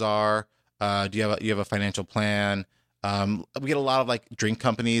investors are. Do you have a financial plan? We get a lot of like drink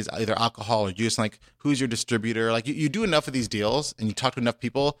companies, either alcohol or juice. Like, who's your distributor? Like, you do enough of these deals and you talk to enough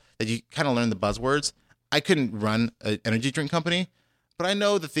people that you kind of learn the buzzwords. I couldn't run an energy drink company, but I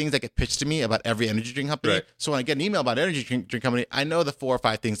know the things that get pitched to me about every energy drink company. Right. So when I get an email about an energy drink company, I know the 4 or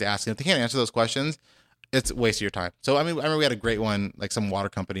 5 things they ask. And if they can't answer those questions, it's a waste of your time. So, I remember we had a great one, like some water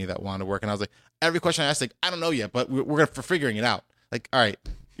company that wanted to work. And I was like, every question I asked, like, I don't know yet, but we're figuring it out. Like, all right,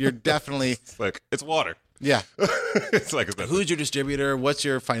 you're definitely. It's water. Yeah. It's like, who's your distributor? What's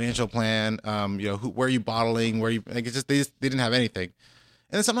your financial plan? Where are you bottling? It's just, they didn't have anything.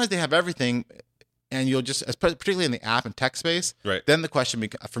 And then sometimes they have everything. And you'll just, particularly in the app and tech space, right. Then the question,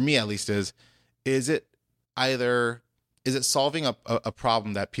 for me at least, is it solving a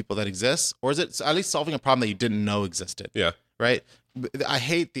problem that exists, or is it at least solving a problem that you didn't know existed? Yeah. Right? I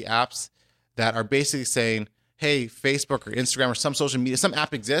hate the apps that are basically saying, hey, Facebook or Instagram or some social media, some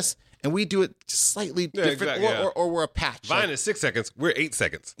app exists, and we do it slightly different, exactly, or we're a patch. Vine is 6 seconds. We're 8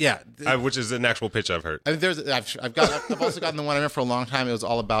 seconds. Yeah, Which is an actual pitch I've heard. I mean, I've also gotten the one I remember for a long time. It was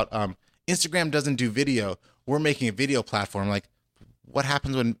all about Instagram doesn't do video. We're making a video platform. Like, what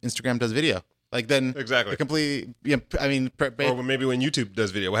happens when Instagram does video? Like then Exactly. Completely. I mean, Or maybe when YouTube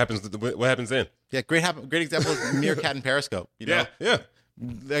does video, what happens then? yeah, great example is Meerkat and Periscope. You know? Yeah.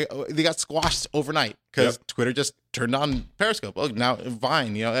 They got squashed overnight because Twitter just turned on Periscope. Oh, now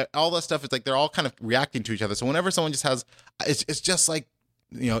Vine, you know, all that stuff is like they're all kind of reacting to each other. So whenever someone just has, it's just like,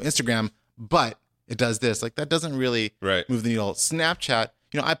 you know, Instagram, but it does this. Like that doesn't really move the needle. Snapchat,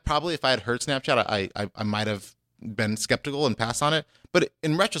 you know, I probably, if I had heard Snapchat, I might have been skeptical and passed on it. But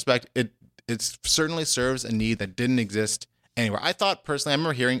in retrospect, it certainly serves a need that didn't exist anywhere. I thought personally, I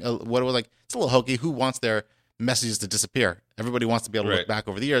remember hearing what it was like. It's a little hokey. Who wants their messages to disappear? Everybody wants to be able to look back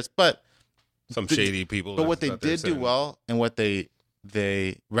over the years, but some shady people. But what they did do well, and what they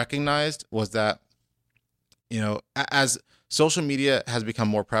recognized was that, you know, as social media has become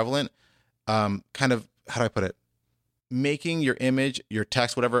more prevalent, kind of, how do I put it? Making your image, your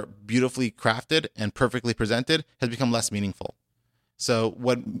text, whatever, beautifully crafted and perfectly presented has become less meaningful. So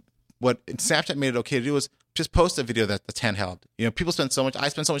what Snapchat made it okay to do was just post a video that's handheld. You know, I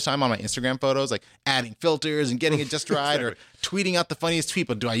spend so much time on my Instagram photos, like adding filters and getting it just right, or tweeting out the funniest tweet,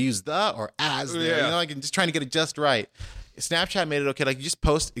 but do I use the or as there? You know, like just trying to get it just right. Snapchat made it okay. Like you just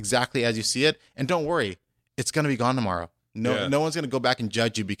post exactly as you see it, and don't worry, it's going to be gone tomorrow. No one's going to go back and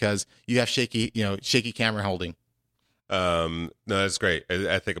judge you because you have shaky camera holding. No, that's great.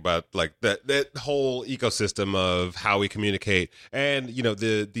 I think about like that whole ecosystem of how we communicate, and you know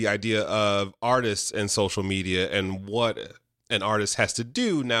the idea of artists and social media and what an artist has to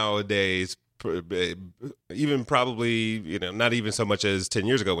do nowadays. Even probably, you know, not even so much as 10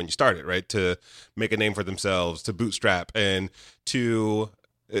 years ago when you started, right? To make a name for themselves, to bootstrap, and to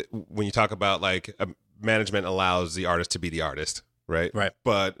when you talk about like management allows the artist to be the artist. Right.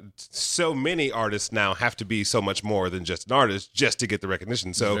 But so many artists now have to be so much more than just an artist just to get the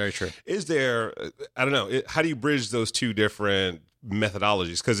recognition. So very true. Is there, I don't know, how do you bridge those two different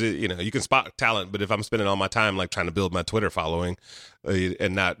methodologies? Because, you know, you can spot talent, but if I'm spending all my time like trying to build my Twitter following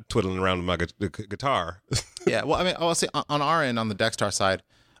and not twiddling around with my guitar. Yeah. Well, I mean, I'll say on our end, on the Dexstar side,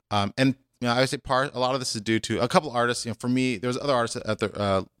 and you know, I would say a lot of this is due to a couple artists. You know, for me, there's other artists at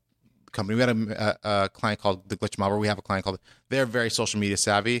the company. We had a client called the Glitch Mob, or we have a client called, they're very social media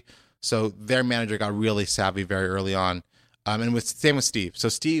savvy. So their manager got really savvy very early on. And same with Steve. So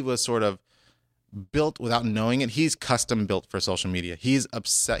Steve was sort of built without knowing it. He's custom built for social media. He has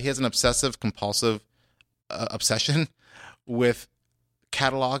an obsessive compulsive obsession with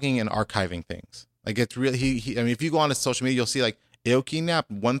cataloging and archiving things. Like it's really, I mean, if you go on his social media, you'll see like Aoki Nap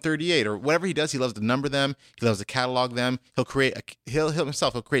 138 or whatever he does. He loves to number them. He loves to catalog them. He'll create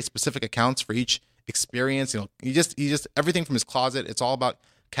specific accounts for each experience. You know, he just everything from his closet. It's all about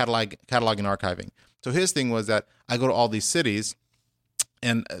cataloging and archiving. So his thing was that I go to all these cities,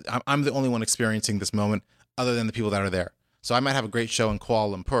 and I'm the only one experiencing this moment other than the people that are there. So I might have a great show in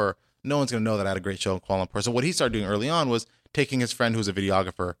Kuala Lumpur. No one's going to know that I had a great show in Kuala Lumpur. So what he started doing early on was taking his friend who's a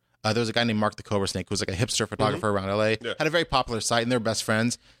videographer. There was a guy named Mark the Cobra Snake who was like a hipster photographer around LA. Yeah. Had a very popular site, and they're best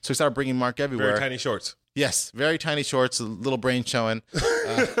friends. So he started bringing Mark everywhere. Very tiny shorts. Yes, very tiny shorts, a little brain showing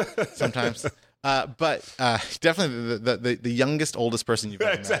sometimes. But definitely the youngest, oldest person you've ever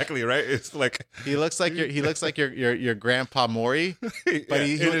met. Exactly, right? It's like he looks like your grandpa Maury, but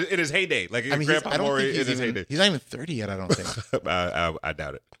in his heyday, like Grandpa Maury in his heyday. He's not even 30 yet, I don't think. I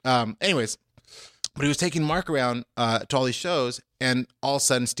doubt it. Anyways. But he was taking Mark around to all these shows, and all of a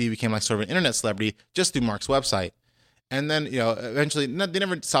sudden Steve became like sort of an internet celebrity just through Mark's website. And then, you know, eventually they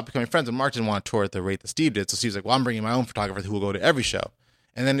never stopped becoming friends, and Mark didn't want to tour at the rate that Steve did. So Steve's like, well, I'm bringing my own photographer who will go to every show.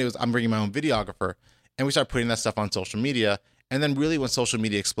 And then I'm bringing my own videographer. And we started putting that stuff on social media. And then really when social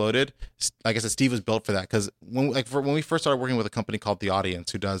media exploded, like I said, Steve was built for that. Because when we first started working with a company called The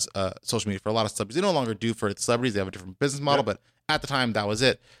Audience, who does social media for a lot of celebrities, they no longer do for the celebrities. They have a different business model. But at the time, that was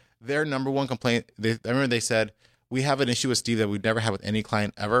it. Their number one complaint, I remember they said, we have an issue with Steve that we've never had with any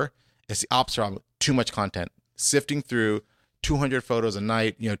client ever. It's the opposite problem, too much content. Sifting through 200 photos a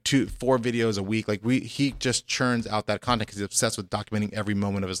night, you know, 4 videos a week. Like he just churns out that content because he's obsessed with documenting every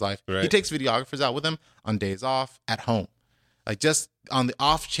moment of his life. Right. He takes videographers out with him on days off at home. Like just on the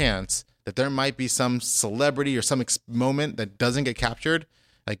off chance that there might be some celebrity or some moment that doesn't get captured,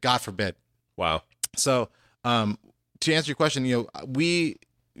 like God forbid. Wow. So to answer your question, you know,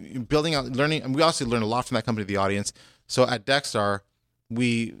 building out learning, and we also learned a lot from that company, The Audience. So at Dexstar,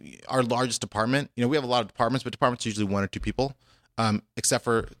 our largest department, you know, we have a lot of departments, but departments are usually 1 or 2 people, except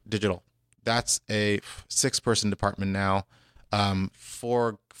for digital. That's a 6-person department now.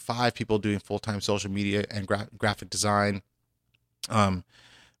 4-5 people doing full-time social media and graphic design,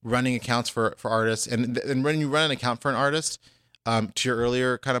 running accounts for artists. And when you run an account for an artist, to your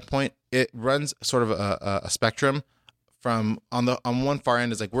earlier kind of point, it runs sort of a spectrum from on one far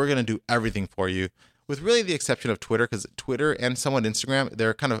end is like, we're going to do everything for you, with really the exception of Twitter, because Twitter and somewhat Instagram,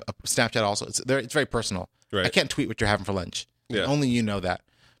 they're kind of Snapchat also. It's very personal. Right. I can't tweet what you're having for lunch. Yeah. Only you know that.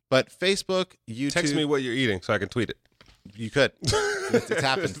 But Facebook, YouTube. Text me what you're eating so I can tweet it. You could. It's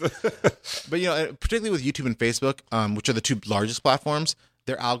happened. But, particularly with YouTube and Facebook, which are the two largest platforms,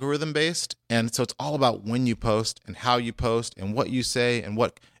 they're algorithm based. And so it's all about when you post and how you post and what you say and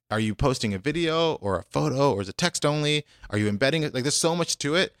what. Are you posting a video or a photo, or is it text only? Are you embedding it? Like, there's so much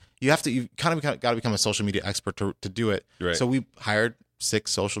to it. You kind of got to become a social media expert to do it. Right. So we hired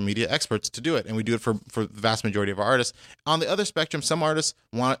 6 social media experts to do it, and we do it for the vast majority of our artists. On the other spectrum, some artists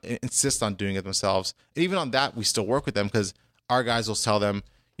insist on doing it themselves. And even on that, we still work with them, because our guys will tell them,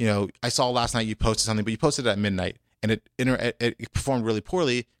 I saw last night you posted something, but you posted it at midnight, and it performed really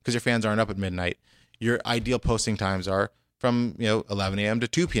poorly because your fans aren't up at midnight. Your ideal posting times are from 11 a.m. to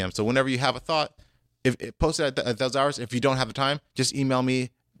 2 p.m. So whenever you have a thought, if it posted at those hours, if you don't have the time, just email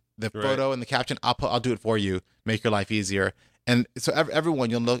me the photo and the caption. I'll do it for you. Make your life easier. And so everyone,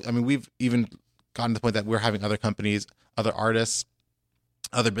 you'll know. I mean, we've even gotten to the point that we're having other companies, other artists,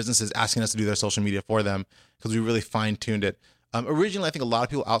 other businesses asking us to do their social media for them, because we really fine tuned it. Originally, I think a lot of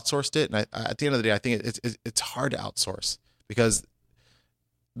people outsourced it, and at the end of the day, I think it's hard to outsource, because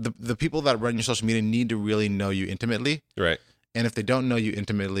the people that run your social media need to really know you intimately. Right. And if they don't know you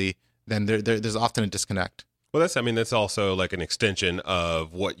intimately, then there's often a disconnect. Well, that's also like an extension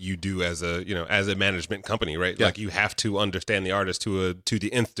of what you do as a management company, right? Yeah. Like, you have to understand the artist to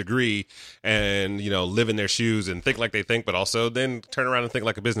the nth degree, and live in their shoes and think like they think, but also then turn around and think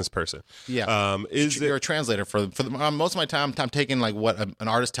like a business person. Yeah. You're a translator for most of my time. I'm taking like what an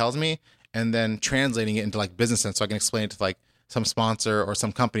artist tells me and then translating it into like business sense, so I can explain it to like some sponsor or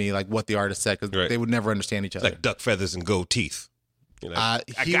some company, like what the artist said, because they would never understand each other. Like duck feathers and gold teeth. I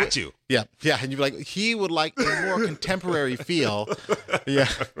got you. Yeah. And you'd be like, he would like a more contemporary feel. Yeah.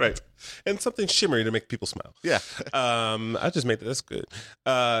 Right. And something shimmery to make people smile. Yeah. I just made that. That's good.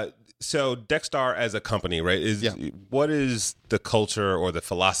 So Deckstar as a company, right, what is the culture or the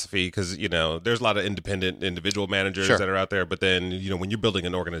philosophy? Because, there's a lot of independent individual managers that are out there. But then, when you're building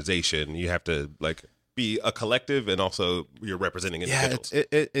an organization, you have to like be a collective, and also you're representing individuals.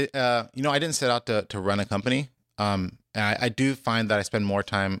 I didn't set out to run a company. And I do find that I spend more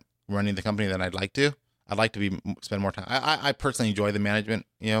time running the company than I'd like to. I'd like to spend more time. I personally enjoy the management,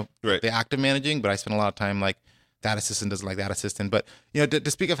 the active managing, but I spend a lot of time like that assistant doesn't like that assistant. But,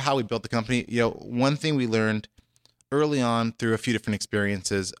 to speak of how we built the company, one thing we learned early on through a few different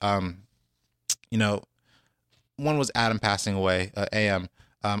experiences, one was Adam passing away, AM.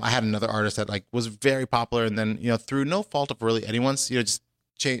 I had another artist that like was very popular, and then, through no fault of really anyone's, just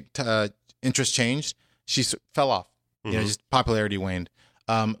interest changed. She fell off, just popularity waned.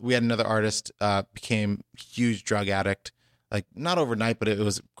 We had another artist became a huge drug addict, like not overnight, but it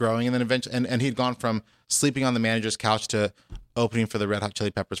was growing. And then eventually, and he'd gone from sleeping on the manager's couch to opening for the Red Hot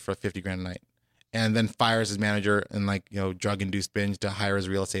Chili Peppers for $50,000 a night. And then fires his manager and like, drug induced binge to hire his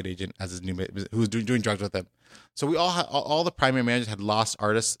real estate agent as his who was doing drugs with him. So we all the primary managers had lost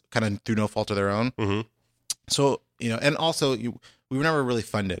artists kind of through no fault of their own. Mm-hmm. So, and also we were never really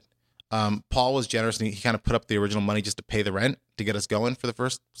funded. Paul was generous, and he kind of put up the original money just to pay the rent to get us going for the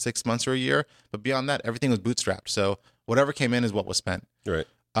first 6 months or a year. But beyond that, everything was bootstrapped. So whatever came in is what was spent. Right.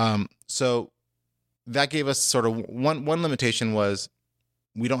 So that gave us sort of one limitation was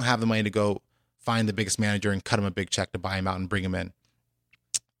we don't have the money to go find the biggest manager and cut him a big check to buy him out and bring him in.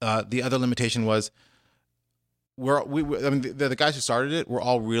 The other limitation was the guys who started it were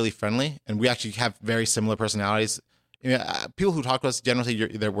all really friendly, and we actually have very similar personalities. People who talk to us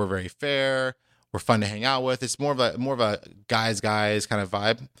generally, we're very fair. We're fun to hang out with. It's more of a guys kind of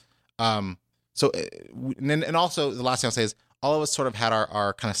vibe. And also the last thing I'll say is all of us sort of had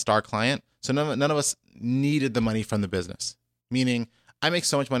our kind of star client. So none of us needed the money from the business. Meaning, I make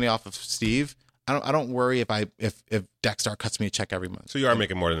so much money off of Steve. I don't worry if Deckstar cuts me a check every month. So you are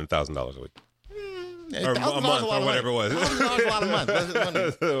making more than $1,000 a week. Or a month, or whatever it was. $1,000 a lot of money.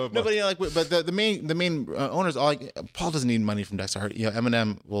 No, but the main owners all like, Paul doesn't need money from Deckstar.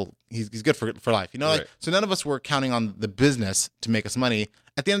 Eminem he's good for life. Right. So none of us were counting on the business to make us money.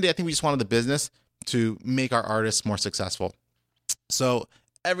 At the end of the day, I think we just wanted the business to make our artists more successful. So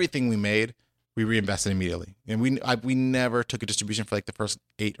everything we made, we reinvested immediately, and we never took a distribution for like the first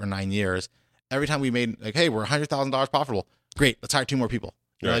 8 or 9 years. Every time we made like, hey, we're $100,000 profitable. Great, let's hire 2 more people.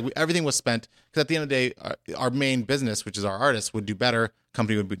 Like everything was spent because at the end of the day, our main business, which is our artists, would do better.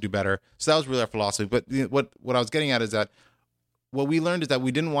 Company would do better. So that was really our philosophy. But what I was getting at is that what we learned is that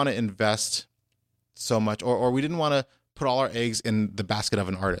we didn't want to invest so much, or we didn't want to put all our eggs in the basket of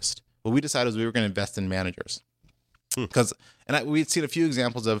an artist. What we decided was we were going to invest in managers. Because we'd seen a few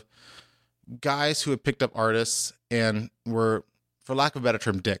examples of guys who had picked up artists and were, for lack of a better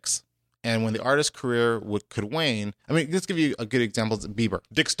term, dicks. And when the artist's career could wane, I mean, let's give you a good example. Bieber.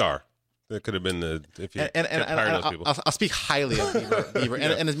 Dick Star. That could have been the, if you and those people. I'll speak highly of Bieber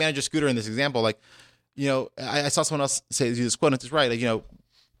and his manager Scooter in this example. Like, I saw someone else say this quote, and it's right. Like,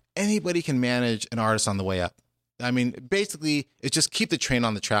 anybody can manage an artist on the way up. I mean, basically, it's just keep the train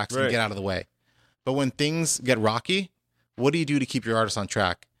on the tracks and get out of the way. But when things get rocky, what do you do to keep your artist on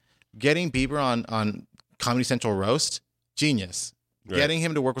track? Getting Bieber on Comedy Central Roast, genius. Right. Getting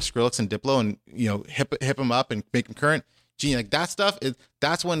him to work with Skrillex and Diplo and hip him up and make him current, genius. Like that stuff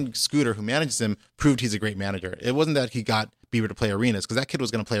that's when Scooter, who manages him, proved he's a great manager. It wasn't that he got Bieber to play arenas, because that kid was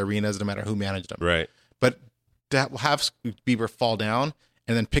going to play arenas no matter who managed him. Right. But to have Bieber fall down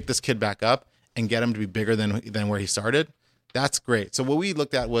and then pick this kid back up and get him to be bigger than where he started, that's great. So what we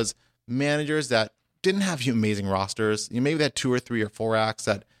looked at was managers that didn't have amazing rosters. Maybe they had 2 or 3 or 4 acts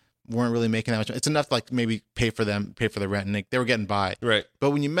that weren't really making that much. It's enough to like maybe pay for the rent, and they were getting by. Right.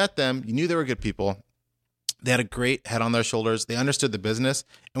 But when you met them, you knew they were good people. They had a great head on their shoulders. They understood the business.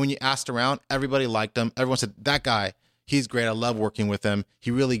 And when you asked around, everybody liked them. Everyone said, that guy, he's great. I love working with him.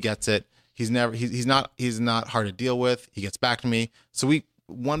 He really gets it. He's not hard to deal with. He gets back to me. So we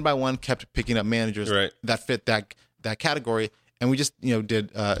one by one kept picking up managers that fit that category. And we just,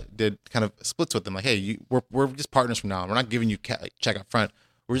 did kind of splits with them. Like, hey, we're just partners from now on. We're not giving you check up front.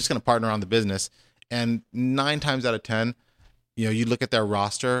 We're just going to partner on the business. And 9 times out of 10, you look at their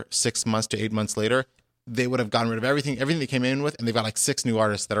roster 6 months to 8 months later, they would have gotten rid of everything they came in with, and they've got like 6 new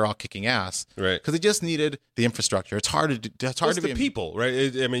artists that are all kicking ass. Right. Because they just needed the infrastructure. It's hard to be the people,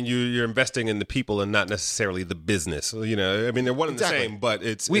 right? I mean, you're investing in the people and not necessarily the business. I mean, they're one and the same, but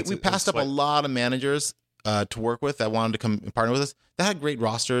we passed up a lot of managers to work with that wanted to come and partner with us, that had great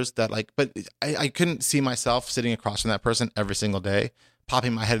rosters but I couldn't see myself sitting across from that person every single day,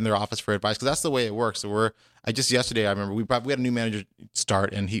 popping my head in their office for advice, because that's the way it works. So yesterday, I remember we had a new manager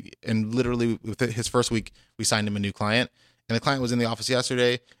start, and literally with his first week, we signed him a new client, and the client was in the office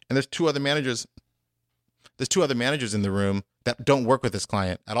yesterday, and there's 2 other managers in the room that don't work with this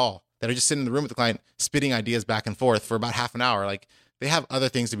client at all, that are just sitting in the room with the client, spitting ideas back and forth for about half an hour. Like, they have other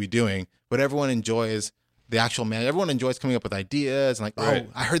things to be doing, but everyone enjoys the actual man. Everyone enjoys coming up with ideas and like, oh,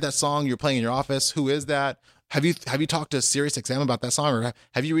 I heard that song you're playing in your office. Who is that? Have you talked to SiriusXM about that song, or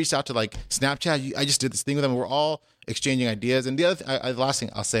have you reached out to like Snapchat? I just did this thing with them. We're all exchanging ideas. And the last thing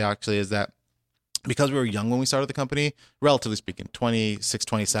I'll say actually is that because we were young when we started the company, relatively speaking, 26,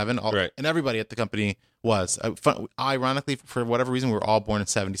 27, and everybody at the company was. Ironically, for whatever reason, we were all born in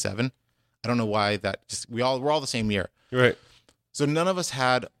 77. I don't know why we're all the same year. Right. So none of us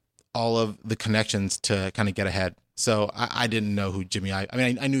had all of the connections to kind of get ahead. So I didn't know who Jimmy Iovine. I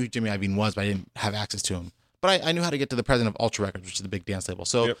mean, I knew who Jimmy Iovine was, but I didn't have access to him. But I knew how to get to the president of Ultra Records, which is the big dance label.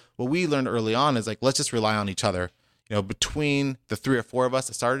 So what we learned early on is like, let's just rely on each other. Between the 3 or 4 of us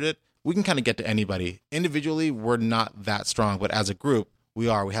that started it, we can kind of get to anybody. Individually, we're not that strong, but as a group, we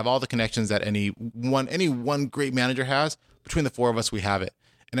are. We have all the connections that any one great manager has. Between the 4 of us, we have it.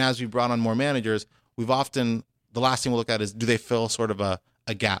 And as we brought on more managers, the last thing we'll look at is, do they fill sort of a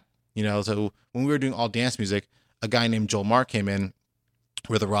gap? So when we were doing all dance music, a guy named Joel Mark came in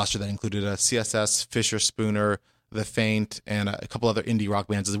with a roster that included a CSS, Fisher Spooner, The Faint, and a couple other indie rock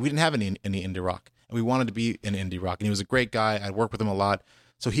bands. We didn't have any indie rock, and we wanted to be in indie rock. And he was a great guy. I'd worked with him a lot.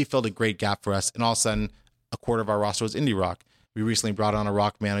 So he filled a great gap for us. And all of a sudden, a quarter of our roster was indie rock. We recently brought on a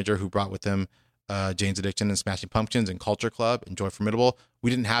rock manager who brought with him Jane's Addiction and Smashing Pumpkins and Culture Club and Joy Formidable. We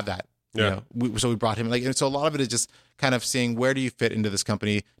didn't have that. Yeah. So we brought him. And so a lot of it is just kind of seeing, where do you fit into this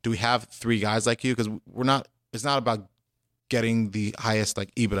company? Do we have 3 guys like you? Because it's not about getting the highest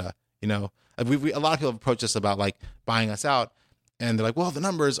like EBITDA. A lot of people have approached us about like buying us out, and they're like, well, the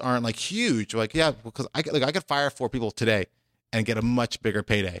numbers aren't like huge. We're like, yeah, because I could fire 4 people today and get a much bigger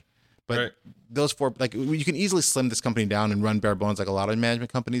payday. But those 4, like, you can easily slim this company down and run bare bones like a lot of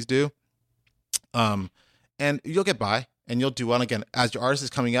management companies do. And you'll get by and you'll do well. And again, as your artist is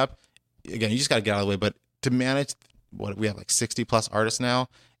coming up, again, you just got to get out of the way. But to manage we have like 60 plus artists now,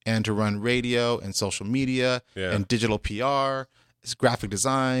 and to run radio and social media and digital PR, graphic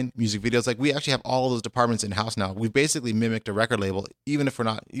design, music videos, like we actually have all of those departments in house now. We've basically mimicked a record label, even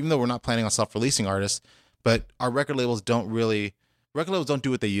though we're not planning on self-releasing artists, but our record labels don't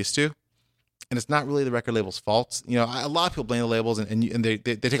do what they used to. and it's not really the record label's fault. You know, a lot of people blame the labels, and they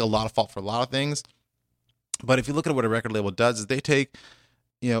take a lot of fault for a lot of things. But if you look at what a record label does, is they take,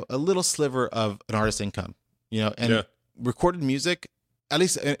 you know, a little sliver of an artist's income, you know, and recorded music, at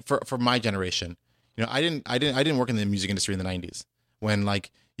least for my generation, you know, I didn't work in the music industry in the 90s when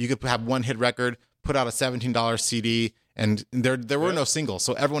like you could have one hit record, put out a $17 CD, and there were no singles,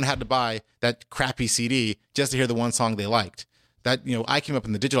 so everyone had to buy that crappy CD just to hear the one song they liked. That, you know, I came up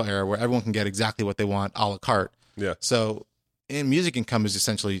in the digital era where everyone can get exactly what they want a la carte. Yeah. So in music income is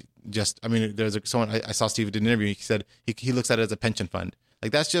essentially just, I mean, there's someone I saw Steve did an interview. He said he looks at it as a pension fund.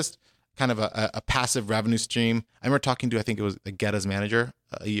 Like that's just kind of a passive revenue stream. I remember talking to, I think it was Guetta's manager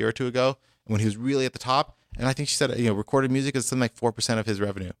a year or two ago when he was really at the top. And I think she said, you know, recorded music is something like 4% of his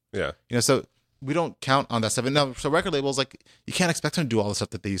revenue. Yeah. You know, so we don't count on that stuff. And now, so record labels, like, you can't expect them to do all the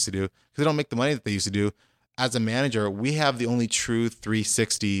stuff that they used to do because they don't make the money that they used to do. As a manager, we have the only true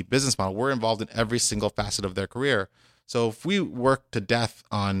 360 business model. We're involved in every single facet of their career. So if we work to death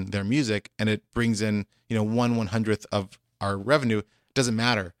on their music and it brings in, you know, 1/100th of our revenue, it doesn't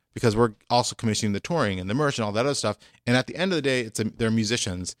matter because we're also commissioning the touring and the merch and all that other stuff. And at the end of the day, they're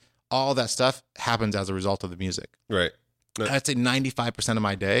musicians. All that stuff happens as a result of the music. Right. I'd say 95% of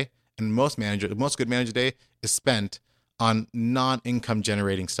my day, and most good manager day is spent on non-income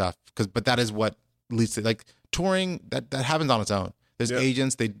generating stuff. But that is what leads to, like, touring, that happens on its own. There's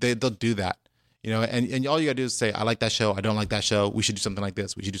agents, they'll do that. You know, and all you gotta do is say, I like that show, I don't like that show, we should do something like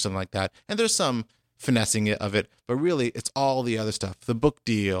this, we should do something like that. And there's some finessing of it, but really it's all the other stuff, the book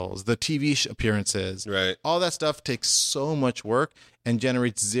deals, the TV appearances, right? All that stuff takes so much work and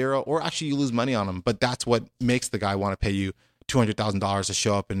generates zero, or actually you lose money on them. But that's what makes the guy want to pay you $200,000 to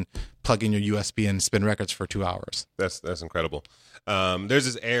show up and plug in your USB and spin records for 2 hours. That's incredible. There's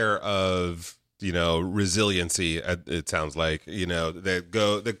this air of, you know, resiliency, it sounds like, you know,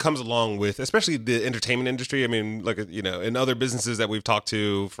 that comes along with, especially the entertainment industry. I mean, like, you know, in other businesses that we've talked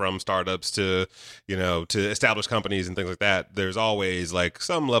to, from startups to, you know, to established companies and things like that, there's always like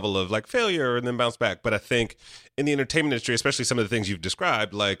some level of like failure and then bounce back. But I think in the entertainment industry, especially some of the things you've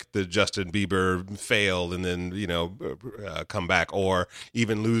described, like the Justin Bieber fail and then, you know, come back, or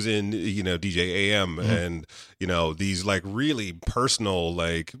even losing, you know, DJ AM, and, you know, these like really personal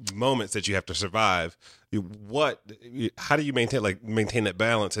like moments that you have to survive. How do you maintain that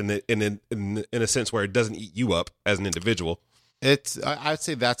balance in a sense where it doesn't eat you up as an individual? I'd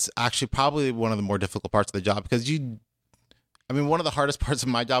say that's actually probably one of the more difficult parts of the job, because one of the hardest parts of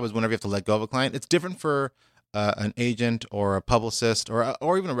my job is whenever you have to let go of a client. It's different for an agent or a publicist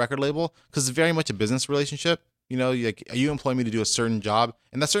or even a record label, because it's very much a business relationship. You know, you employ me to do a certain job,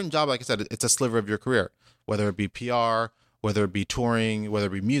 and that certain job, like I said, it's a sliver of your career, whether it be PR, whether it be touring, whether it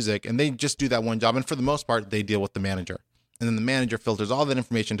be music, and they just do that one job. And for the most part, they deal with the manager, and then the manager filters all that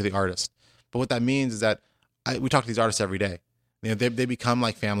information to the artist. But what that means is that we talk to these artists every day. You know, they become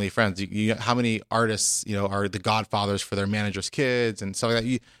like family friends. How many artists, you know, are the godfathers for their managers' kids and stuff like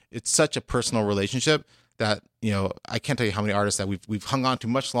that? It's such a personal relationship that, you know, I can't tell you how many artists that we've hung on to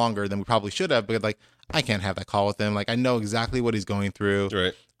much longer than we probably should have, because like, I can't have that call with him. Like, I know exactly what he's going through.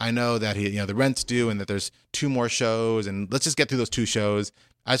 Right. I know that the rent's due and that there's 2 more shows, and let's just get through those 2 shows.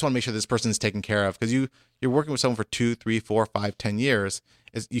 I just want to make sure this person's taken care of, because you're working with someone for 2, 3, 4, 5, 10 years.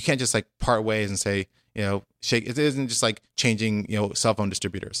 You can't just like part ways and say, you know, shake. It isn't just like changing, you know, cell phone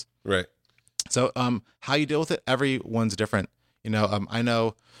distributors. Right. So, how you deal with it, everyone's different. You know, I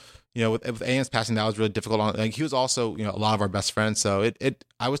know, you know, with AM's passing, that was really difficult. Like, he was also, you know, a lot of our best friends. So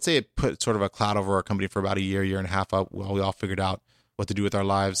I would say it put sort of a cloud over our company for about a year and a half while we all figured out what to do with our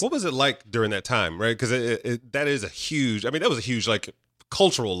lives. What was it like during that time, right? Because that is a huge, that was a huge, like,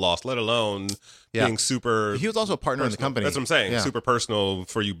 cultural loss, let alone being super. He was also a partner in the company. That's what I'm saying. Yeah. Super personal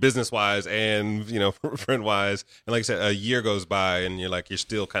for you business wise and, you know, friend wise. And like I said, a year goes by and you're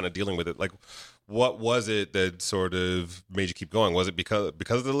still kind of dealing with it. Like, what was it that sort of made you keep going? Was it because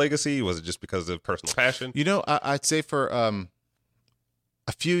of the legacy? Was it just because of personal passion? You know, I'd say for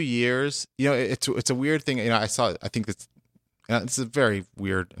a few years, you know, it's a weird thing. You know, I think it's a very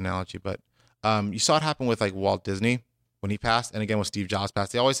weird analogy, but you saw it happen with like Walt Disney when he passed, and again when Steve Jobs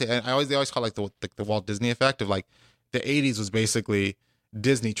passed. They always call it like the Walt Disney effect of like the 80s was basically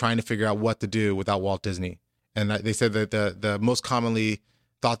Disney trying to figure out what to do without Walt Disney, and they said that the most commonly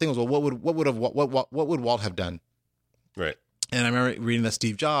thought thing was, well, what would Walt have done? Right. And I remember reading that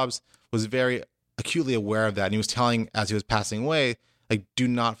Steve Jobs was very acutely aware of that, and he was telling, as he was passing away, like, do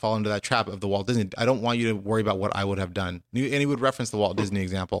not fall into that trap of the Walt Disney. I don't want you to worry about what I would have done. And he would reference the Walt Disney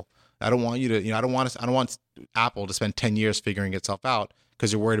example. I don't want you to, you know, I don't want Apple to spend 10 years figuring itself out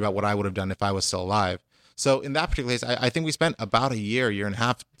because you're worried about what I would have done if I was still alive. So in that particular case, I think we spent about a year and a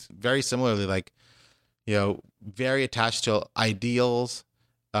half, very similarly, like, very attached to ideals,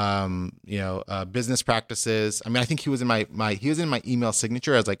 business practices. I mean, I think he was in my email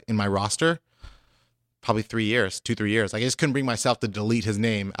signature as like in my roster, probably 3 years, 2-3 years. Like I just couldn't bring myself to delete his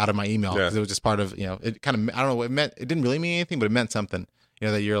name out of my email because it was just part of, it kind of, I don't know what it meant. It didn't really mean anything, but it meant something,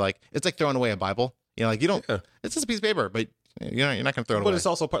 that you're like, it's like throwing away a Bible. Like you don't, it's just a piece of paper, but you're not going to throw it away. But it's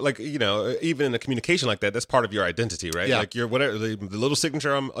also part, like, even in a communication like that, that's part of your identity, right? Yeah. Like your whatever the little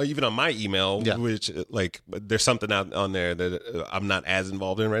signature, even on my email, which like there's something out on there that I'm not as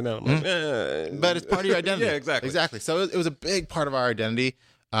involved in right now. I'm like, but it's part of your identity. Yeah, exactly. So it was a big part of our identity.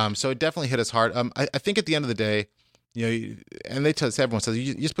 So it definitely hit us hard. I think at the end of the day, and everyone says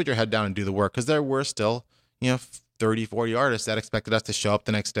you just put your head down and do the work, because there were still 30, 40 artists that expected us to show up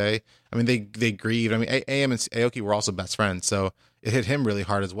the next day. I mean, they grieved. I mean, AM and Aoki were also best friends, so it hit him really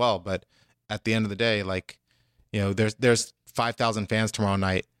hard as well. But at the end of the day, like, there's 5,000 fans tomorrow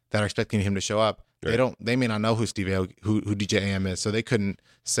night that are expecting him to show up. Right. They may not know who Steve Aoki, who DJ AM is, so they couldn't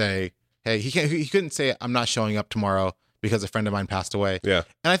say, hey, he couldn't say I'm not showing up tomorrow because a friend of mine passed away. Yeah.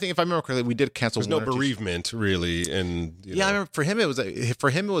 And I think if I remember correctly, we did cancel. There's no bereavement really, and I remember for him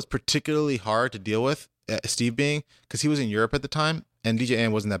it was particularly hard to deal with. Steve being, because he was in Europe at the time and DJ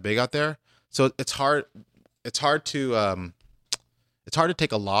AM wasn't that big out there, so it's hard to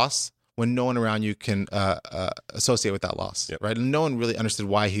take a loss when no one around you can associate with that loss, right? And no one really understood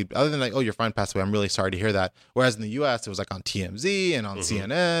why other than like, oh, your friend passed away, I'm really sorry to hear that. Whereas in the US, it was like on TMZ and on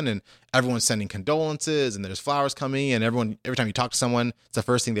CNN, and everyone's sending condolences, and there's flowers coming, and every time you talk to someone, it's the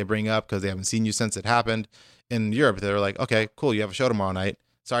first thing they bring up because they haven't seen you since it happened. In Europe, they're like, okay, cool, you have a show tomorrow night.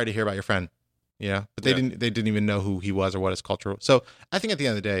 Sorry to hear about your friend. But they didn't even know who he was or what his culture was. So I think at the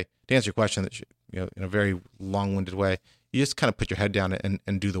end of the day, to answer your question, that in a very long-winded way, you just kind of put your head down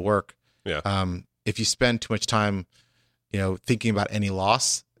and do the work. Yeah. If you spend too much time, thinking about any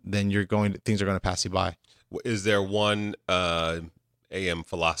loss, then things are going to pass you by. Is there one AM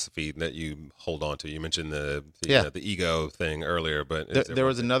philosophy that you hold on to? You mentioned the ego thing earlier, but there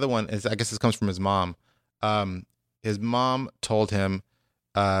was another one. I guess this comes from his mom. His mom told him,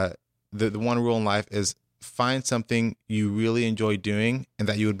 the one rule in life is find something you really enjoy doing and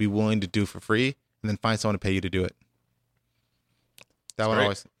that you would be willing to do for free, and then find someone to pay you to do it. That one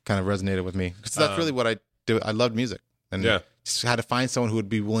always kind of resonated with me, because that's really what I do. I loved music, and just had to find someone who would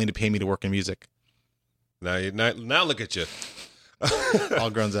be willing to pay me to work in music. Now look at you.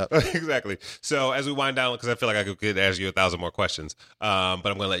 All grown up. Exactly. So as we wind down, because I feel like I could ask you 1,000 more questions, but I'm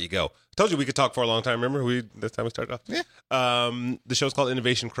going to let you go. I told you we could talk for a long time. Remember this time we started off? Yeah. The show's called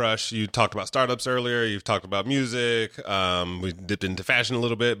Innovation Crush. You talked about startups earlier. You've talked about music. We dipped into fashion a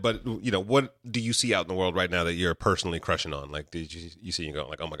little bit. But, what do you see out in the world right now that you're personally crushing on? Like, did you see you go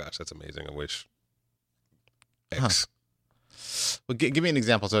like, oh my gosh, that's amazing. I wish X. Well, give me an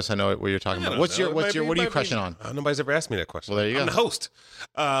example so I know what you're talking about. What are you crushing on? Nobody's ever asked me that question. Well, there you go. I'm the host.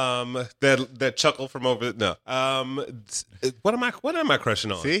 That chuckle from over. No. What am I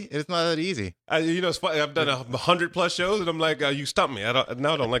crushing on? See, it's not that easy. It's funny. I've done 100+ shows, and I'm like, you stumped me. I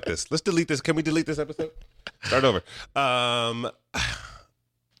don't like this. Let's delete this. Can we delete this episode? Start over.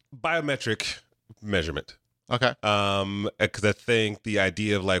 Biometric measurement. Okay. Because I think the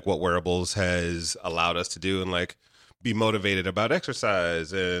idea of like what wearables has allowed us to do, and like be motivated about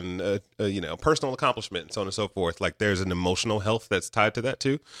exercise and personal accomplishment and so on and so forth. Like there's an emotional health that's tied to that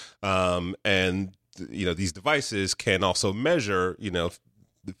too, and these devices can also measure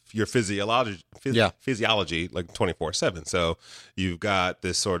your physiology like 24/7. So you've got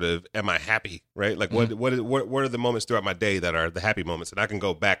this sort of, am I happy, right? Like what are the moments throughout my day that are the happy moments? And I can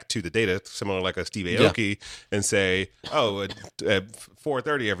go back to the data, similar like a Steve Aoki, and say, at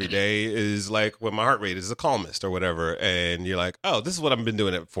 4:30 every day is like when my heart rate is the calmest or whatever. And you're like, oh, this is what I've been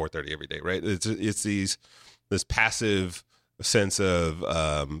doing at 4:30 every day, right? It's this passive sense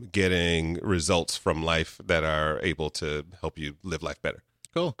of getting results from life that are able to help you live life better.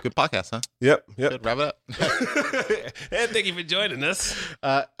 Cool. Good podcast, huh? Yep. Good. Wrap it up. And thank you for joining us.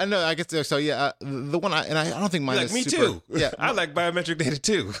 I know. I guess so. Yeah. The one I don't think mine is me super, too. Yeah. I like biometric data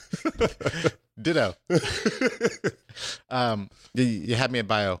too. Ditto. You had me at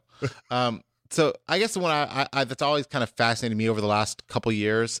bio. So I guess the one I that's always kind of fascinated me over the last couple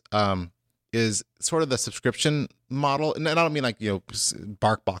years is sort of the subscription model, and I don't mean like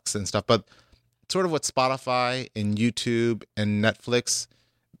BarkBox and stuff, but sort of what Spotify and YouTube and Netflix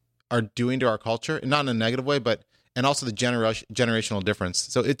are doing to our culture, not in a negative way, and also the generational difference.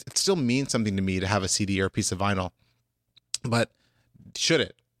 So it still means something to me to have a CD or a piece of vinyl, but should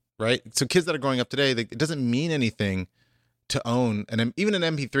it, right? So kids that are growing up today, it doesn't mean anything to own even an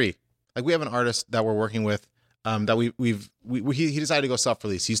MP3. like we have an artist that we're working with, that he decided to go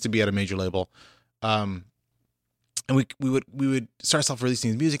self-release. He used to be at a major label. And we would start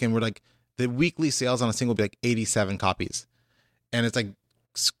self-releasing his music, and we're like, the weekly sales on a single would be like 87 copies. And it's like,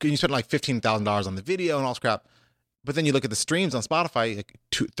 you spend like $15,000 on the video and all this crap. But then you look at the streams on Spotify, like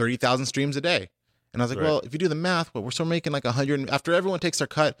 30,000 streams a day. And I was like, well, if you do the math, we're still making like 100. After everyone takes their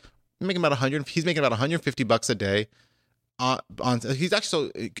cut, we're making about 100. He's making about $150 a day. He's actually so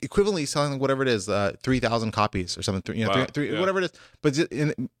equivalently selling whatever it is, 3,000 copies or something, whatever it is. But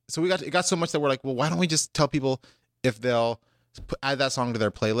so it got so much that we're like, well, why don't we just tell people if they'll add that song to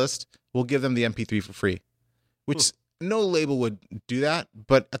their playlist, we'll give them the MP3 for free, which no label would do that.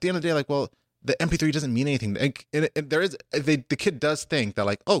 But at the end of the day, like, well, the MP3 doesn't mean anything. And the kid does think that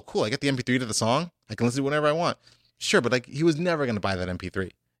like, oh, cool, I get the MP3 to the song, I can listen to it whenever I want. Sure, but like he was never going to buy that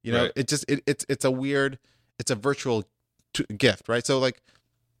MP3. You know, it's a weird, it's a virtual gift, right? So like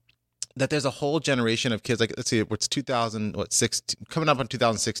that there's a whole generation of kids, like let's see, it's 2016, coming up on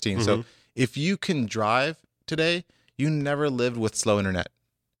 2016. Mm-hmm. So if you can drive today, you never lived with slow internet.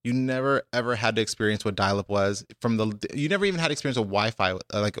 You never ever had to experience what dial-up was. You never even had experience with Wi-Fi,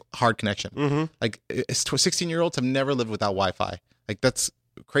 like hard connection. Mm-hmm. Like 16-year-olds have never lived without Wi-Fi. Like that's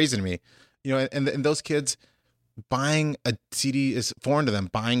crazy to me, you know. And those kids, buying a CD is foreign to them.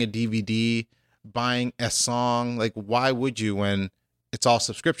 Buying a DVD, buying a song, like why would you when it's all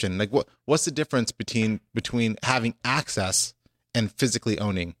subscription? Like what's the difference between having access and physically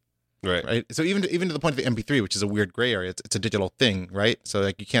owning? Right. So even to the point of the MP3, which is a weird gray area, it's a digital thing, right? So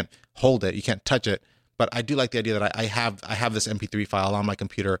like you can't hold it, you can't touch it. But I do like the idea that I have this MP3 file on my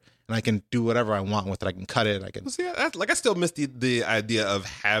computer, and I can do whatever I want with it. I can cut it. I can. See, I still miss the idea of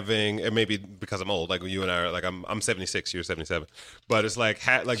having, and maybe because I'm old, like you and I are, like I'm 76, you're 77, but it's like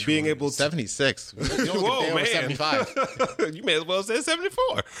being able to 76. Whoa, man, 75. You may as well say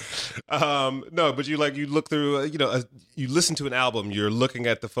 74. No, but you look through, you listen to an album, you're looking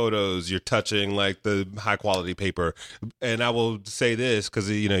at the photos, you're touching like the high quality paper, and I will say this because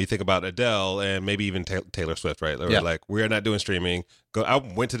you think about Adele and maybe even Taylor Swift, right? Like we're not doing streaming. I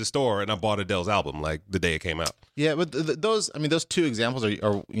went to the store and I bought Adele's album like the day it came out. Yeah, but those two examples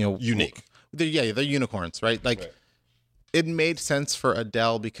are unique. They're unicorns, right? Like it made sense for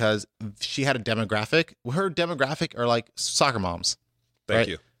Adele because she had a demographic. Her demographic are like soccer moms. Thank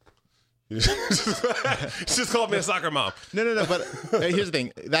you. Just called me a soccer mom. No. But here's the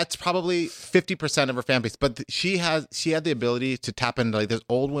thing: that's probably 50% of her fan base. But she had the ability to tap into like there's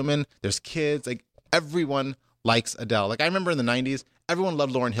old women, there's kids, like everyone likes Adele. Like I remember in the 90s, everyone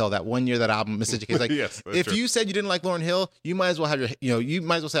loved Lauryn Hill. That one year that album, Miss Education. Like yes, if true. You said you didn't like Lauryn Hill, you might as well have you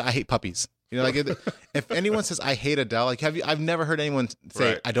might as well say I hate puppies. Like if anyone says I hate Adele, like I've never heard anyone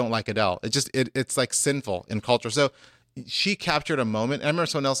say I don't like Adele. It's like sinful in culture. So she captured a moment. I remember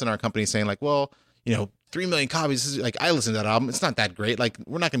someone else in our company saying like, well, 3 million copies. Like I listened to that album. It's not that great. Like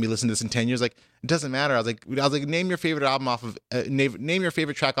we're not gonna be listening to this in 10 years. Like it doesn't matter. I was like, name your favorite album off of name your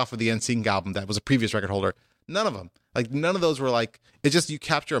favorite track off of the NSYNC album that was a previous record holder. None of them. Like none of those were like. It's just you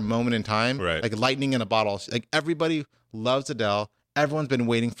capture a moment in time, right? Like lightning in a bottle. Like everybody loves Adele. Everyone's been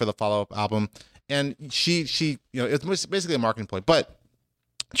waiting for the follow-up album, and she it's basically a marketing point. But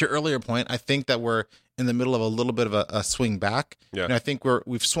to your earlier point, I think that we're in the middle of a little bit of a swing back. Yeah. And I think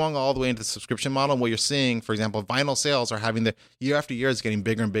we've swung all the way into the subscription model. And what you're seeing, for example, vinyl sales are having the year after year is getting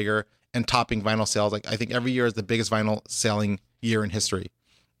bigger and bigger and topping vinyl sales. Like I think every year is the biggest vinyl selling year in history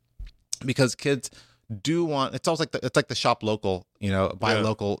because kids do want, it's almost like it's like the shop local, buy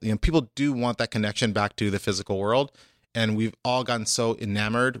local, people do want that connection back to the physical world. And we've all gotten so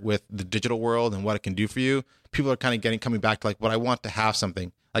enamored with the digital world and what it can do for you. People are kind of coming back to like, what I want to have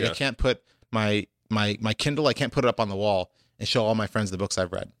something. Like I can't put my Kindle, I can't put it up on the wall and show all my friends the books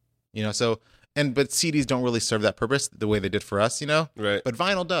I've read, but CDs don't really serve that purpose the way they did for us, Right. But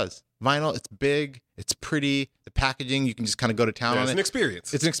vinyl does. Vinyl, it's big, it's pretty, the packaging, you can just kind of go to town on it. It's an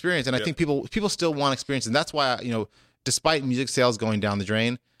experience. It's an experience. And I think people still want experience. And that's why, despite music sales going down the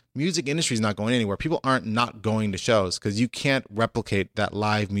drain, music industry is not going anywhere. People aren't not going to shows because you can't replicate that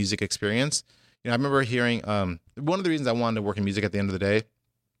live music experience. I remember hearing one of the reasons I wanted to work in music at the end of the day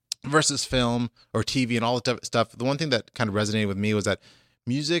versus film or TV and all that stuff. The one thing that kind of resonated with me was that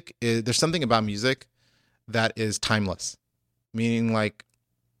there's something about music that is timeless, meaning like,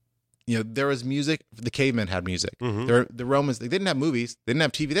 there was music. The cavemen had music. Mm-hmm. The Romans, they didn't have movies. They didn't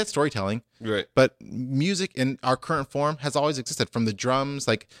have TV. They had storytelling. Right. But music in our current form has always existed from the drums.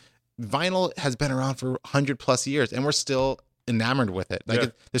 Like vinyl has been around for 100+ years and we're still enamored with it.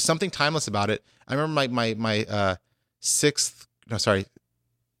 Like there's something timeless about it. I remember my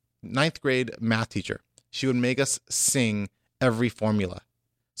ninth grade math teacher. She would make us sing every formula.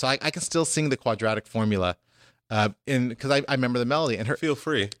 So I can still sing the quadratic formula, because I remember the melody. And her Feel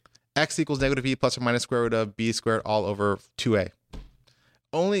free. x equals negative b plus or minus square root of b squared all over 2a.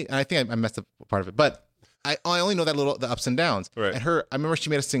 And I think I messed up part of it, but I only know the ups and downs. Right. And I remember she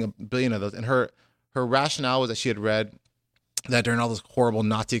made us sing a billion of those. And her rationale was that she had read that during all those horrible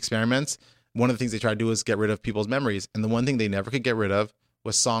Nazi experiments, one of the things they tried to do was get rid of people's memories. And the one thing they never could get rid of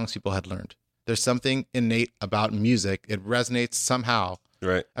was songs people had learned. There's something innate about music. It resonates somehow.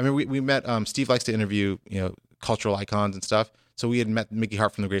 Right. I mean, we met, Steve likes to interview, cultural icons and stuff. So we had met Mickey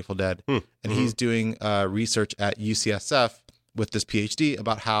Hart from the Grateful Dead. And he's doing research at UCSF with this PhD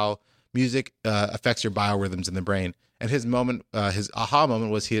about how music affects your biorhythms in the brain. And his aha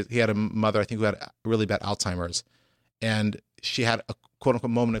moment was he had a mother, I think, who had really bad Alzheimer's. And she had a quote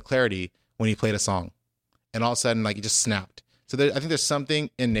unquote moment of clarity when he played a song. And all of a sudden, like, it just snapped. So I think there's something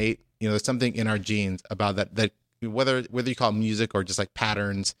innate, there's something in our genes about that whether you call it music or just like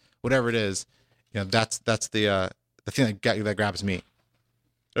patterns, whatever it is, that's the thing that grabs me.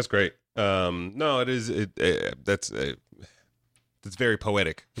 That's great. No, it is. That's very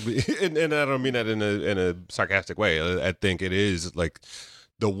poetic, and I don't mean that in a sarcastic way. I think it is like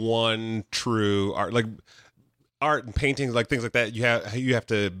the one true art, like art and paintings, like things like that. You have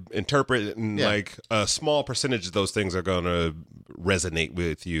to interpret it, and like a small percentage of those things are going to resonate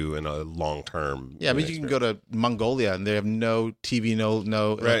with you in a long term. Yeah, I mean, you can go to Mongolia and they have no TV,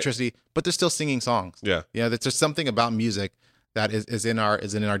 no electricity, but they're still singing songs. Yeah, there's just something about music that is in our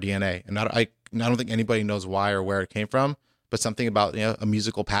DNA, and I don't think anybody knows why or where it came from, but something about a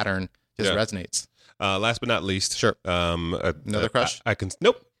musical pattern just resonates. Last but not least, sure. Another crush? I can.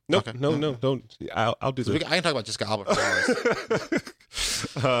 Nope. Okay. No, don't. I'll do this. I can talk about Jessica Alba for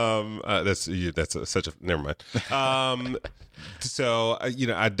hours. That's such a never mind. So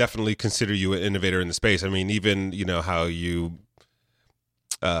I definitely consider you an innovator in the space. I mean, even how you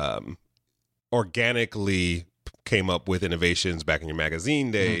organically came up with innovations back in your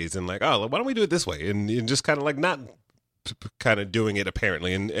magazine days, and like, why don't we do it this way, and just kind of like not kind of doing it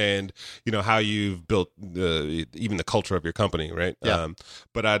apparently, and how you've built even the culture of your company, right? Yeah.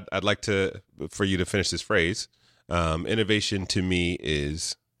 But I'd like for you to finish this phrase. Innovation to me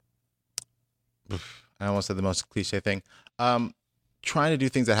is, I almost said the most cliche thing. Trying to do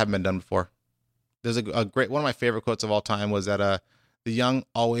things that haven't been done before. There's a great one of my favorite quotes of all time was that the young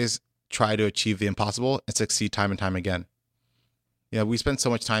always try to achieve the impossible and succeed time and time again. We spend so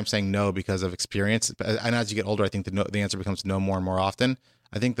much time saying no because of experience, and as you get older, I think the answer becomes no more and more often.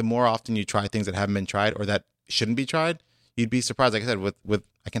 I think the more often you try things that haven't been tried or that shouldn't be tried, you'd be surprised. Like I said, with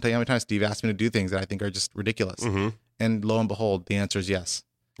I can't tell you how many times Steve asked me to do things that I think are just ridiculous, and lo and behold, the answer is yes.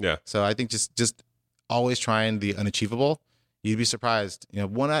 Yeah. So I think just always trying the unachievable. You'd be surprised.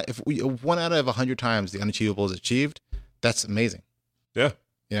 One out of 100 times the unachievable is achieved, that's amazing. Yeah.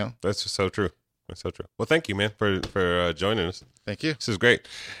 That's so true. That's so true. Well, thank you, man, for joining us. Thank you. This is great.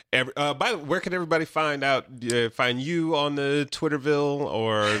 By the way, where can everybody find you on the Twitterville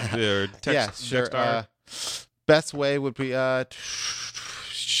or text? Yeah, sure. Best way would be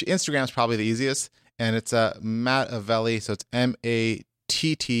Instagram's probably the easiest, and it's Matt Aveli, so it's MattAveli.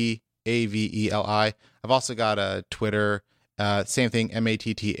 I've also got a Twitter, same thing,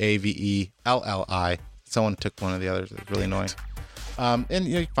 MattAvelli. Someone took one of the others. It's really annoying. And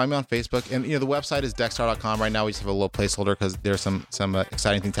you can find me on Facebook, and the website is Dexstar.com. Right now we just have a little placeholder because there's some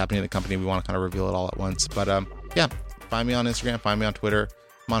exciting things happening in the company. We want to kind of reveal it all at once, but find me on Instagram, find me on Twitter.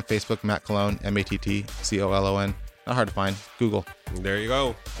 I'm on Facebook, Matt Colon, MattColon. Not hard to find. Google. There you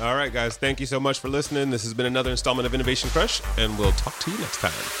go. All right, guys, thank you so much for listening. This has been another installment of Innovation Crush, and we'll talk to you next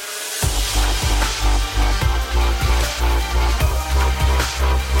time.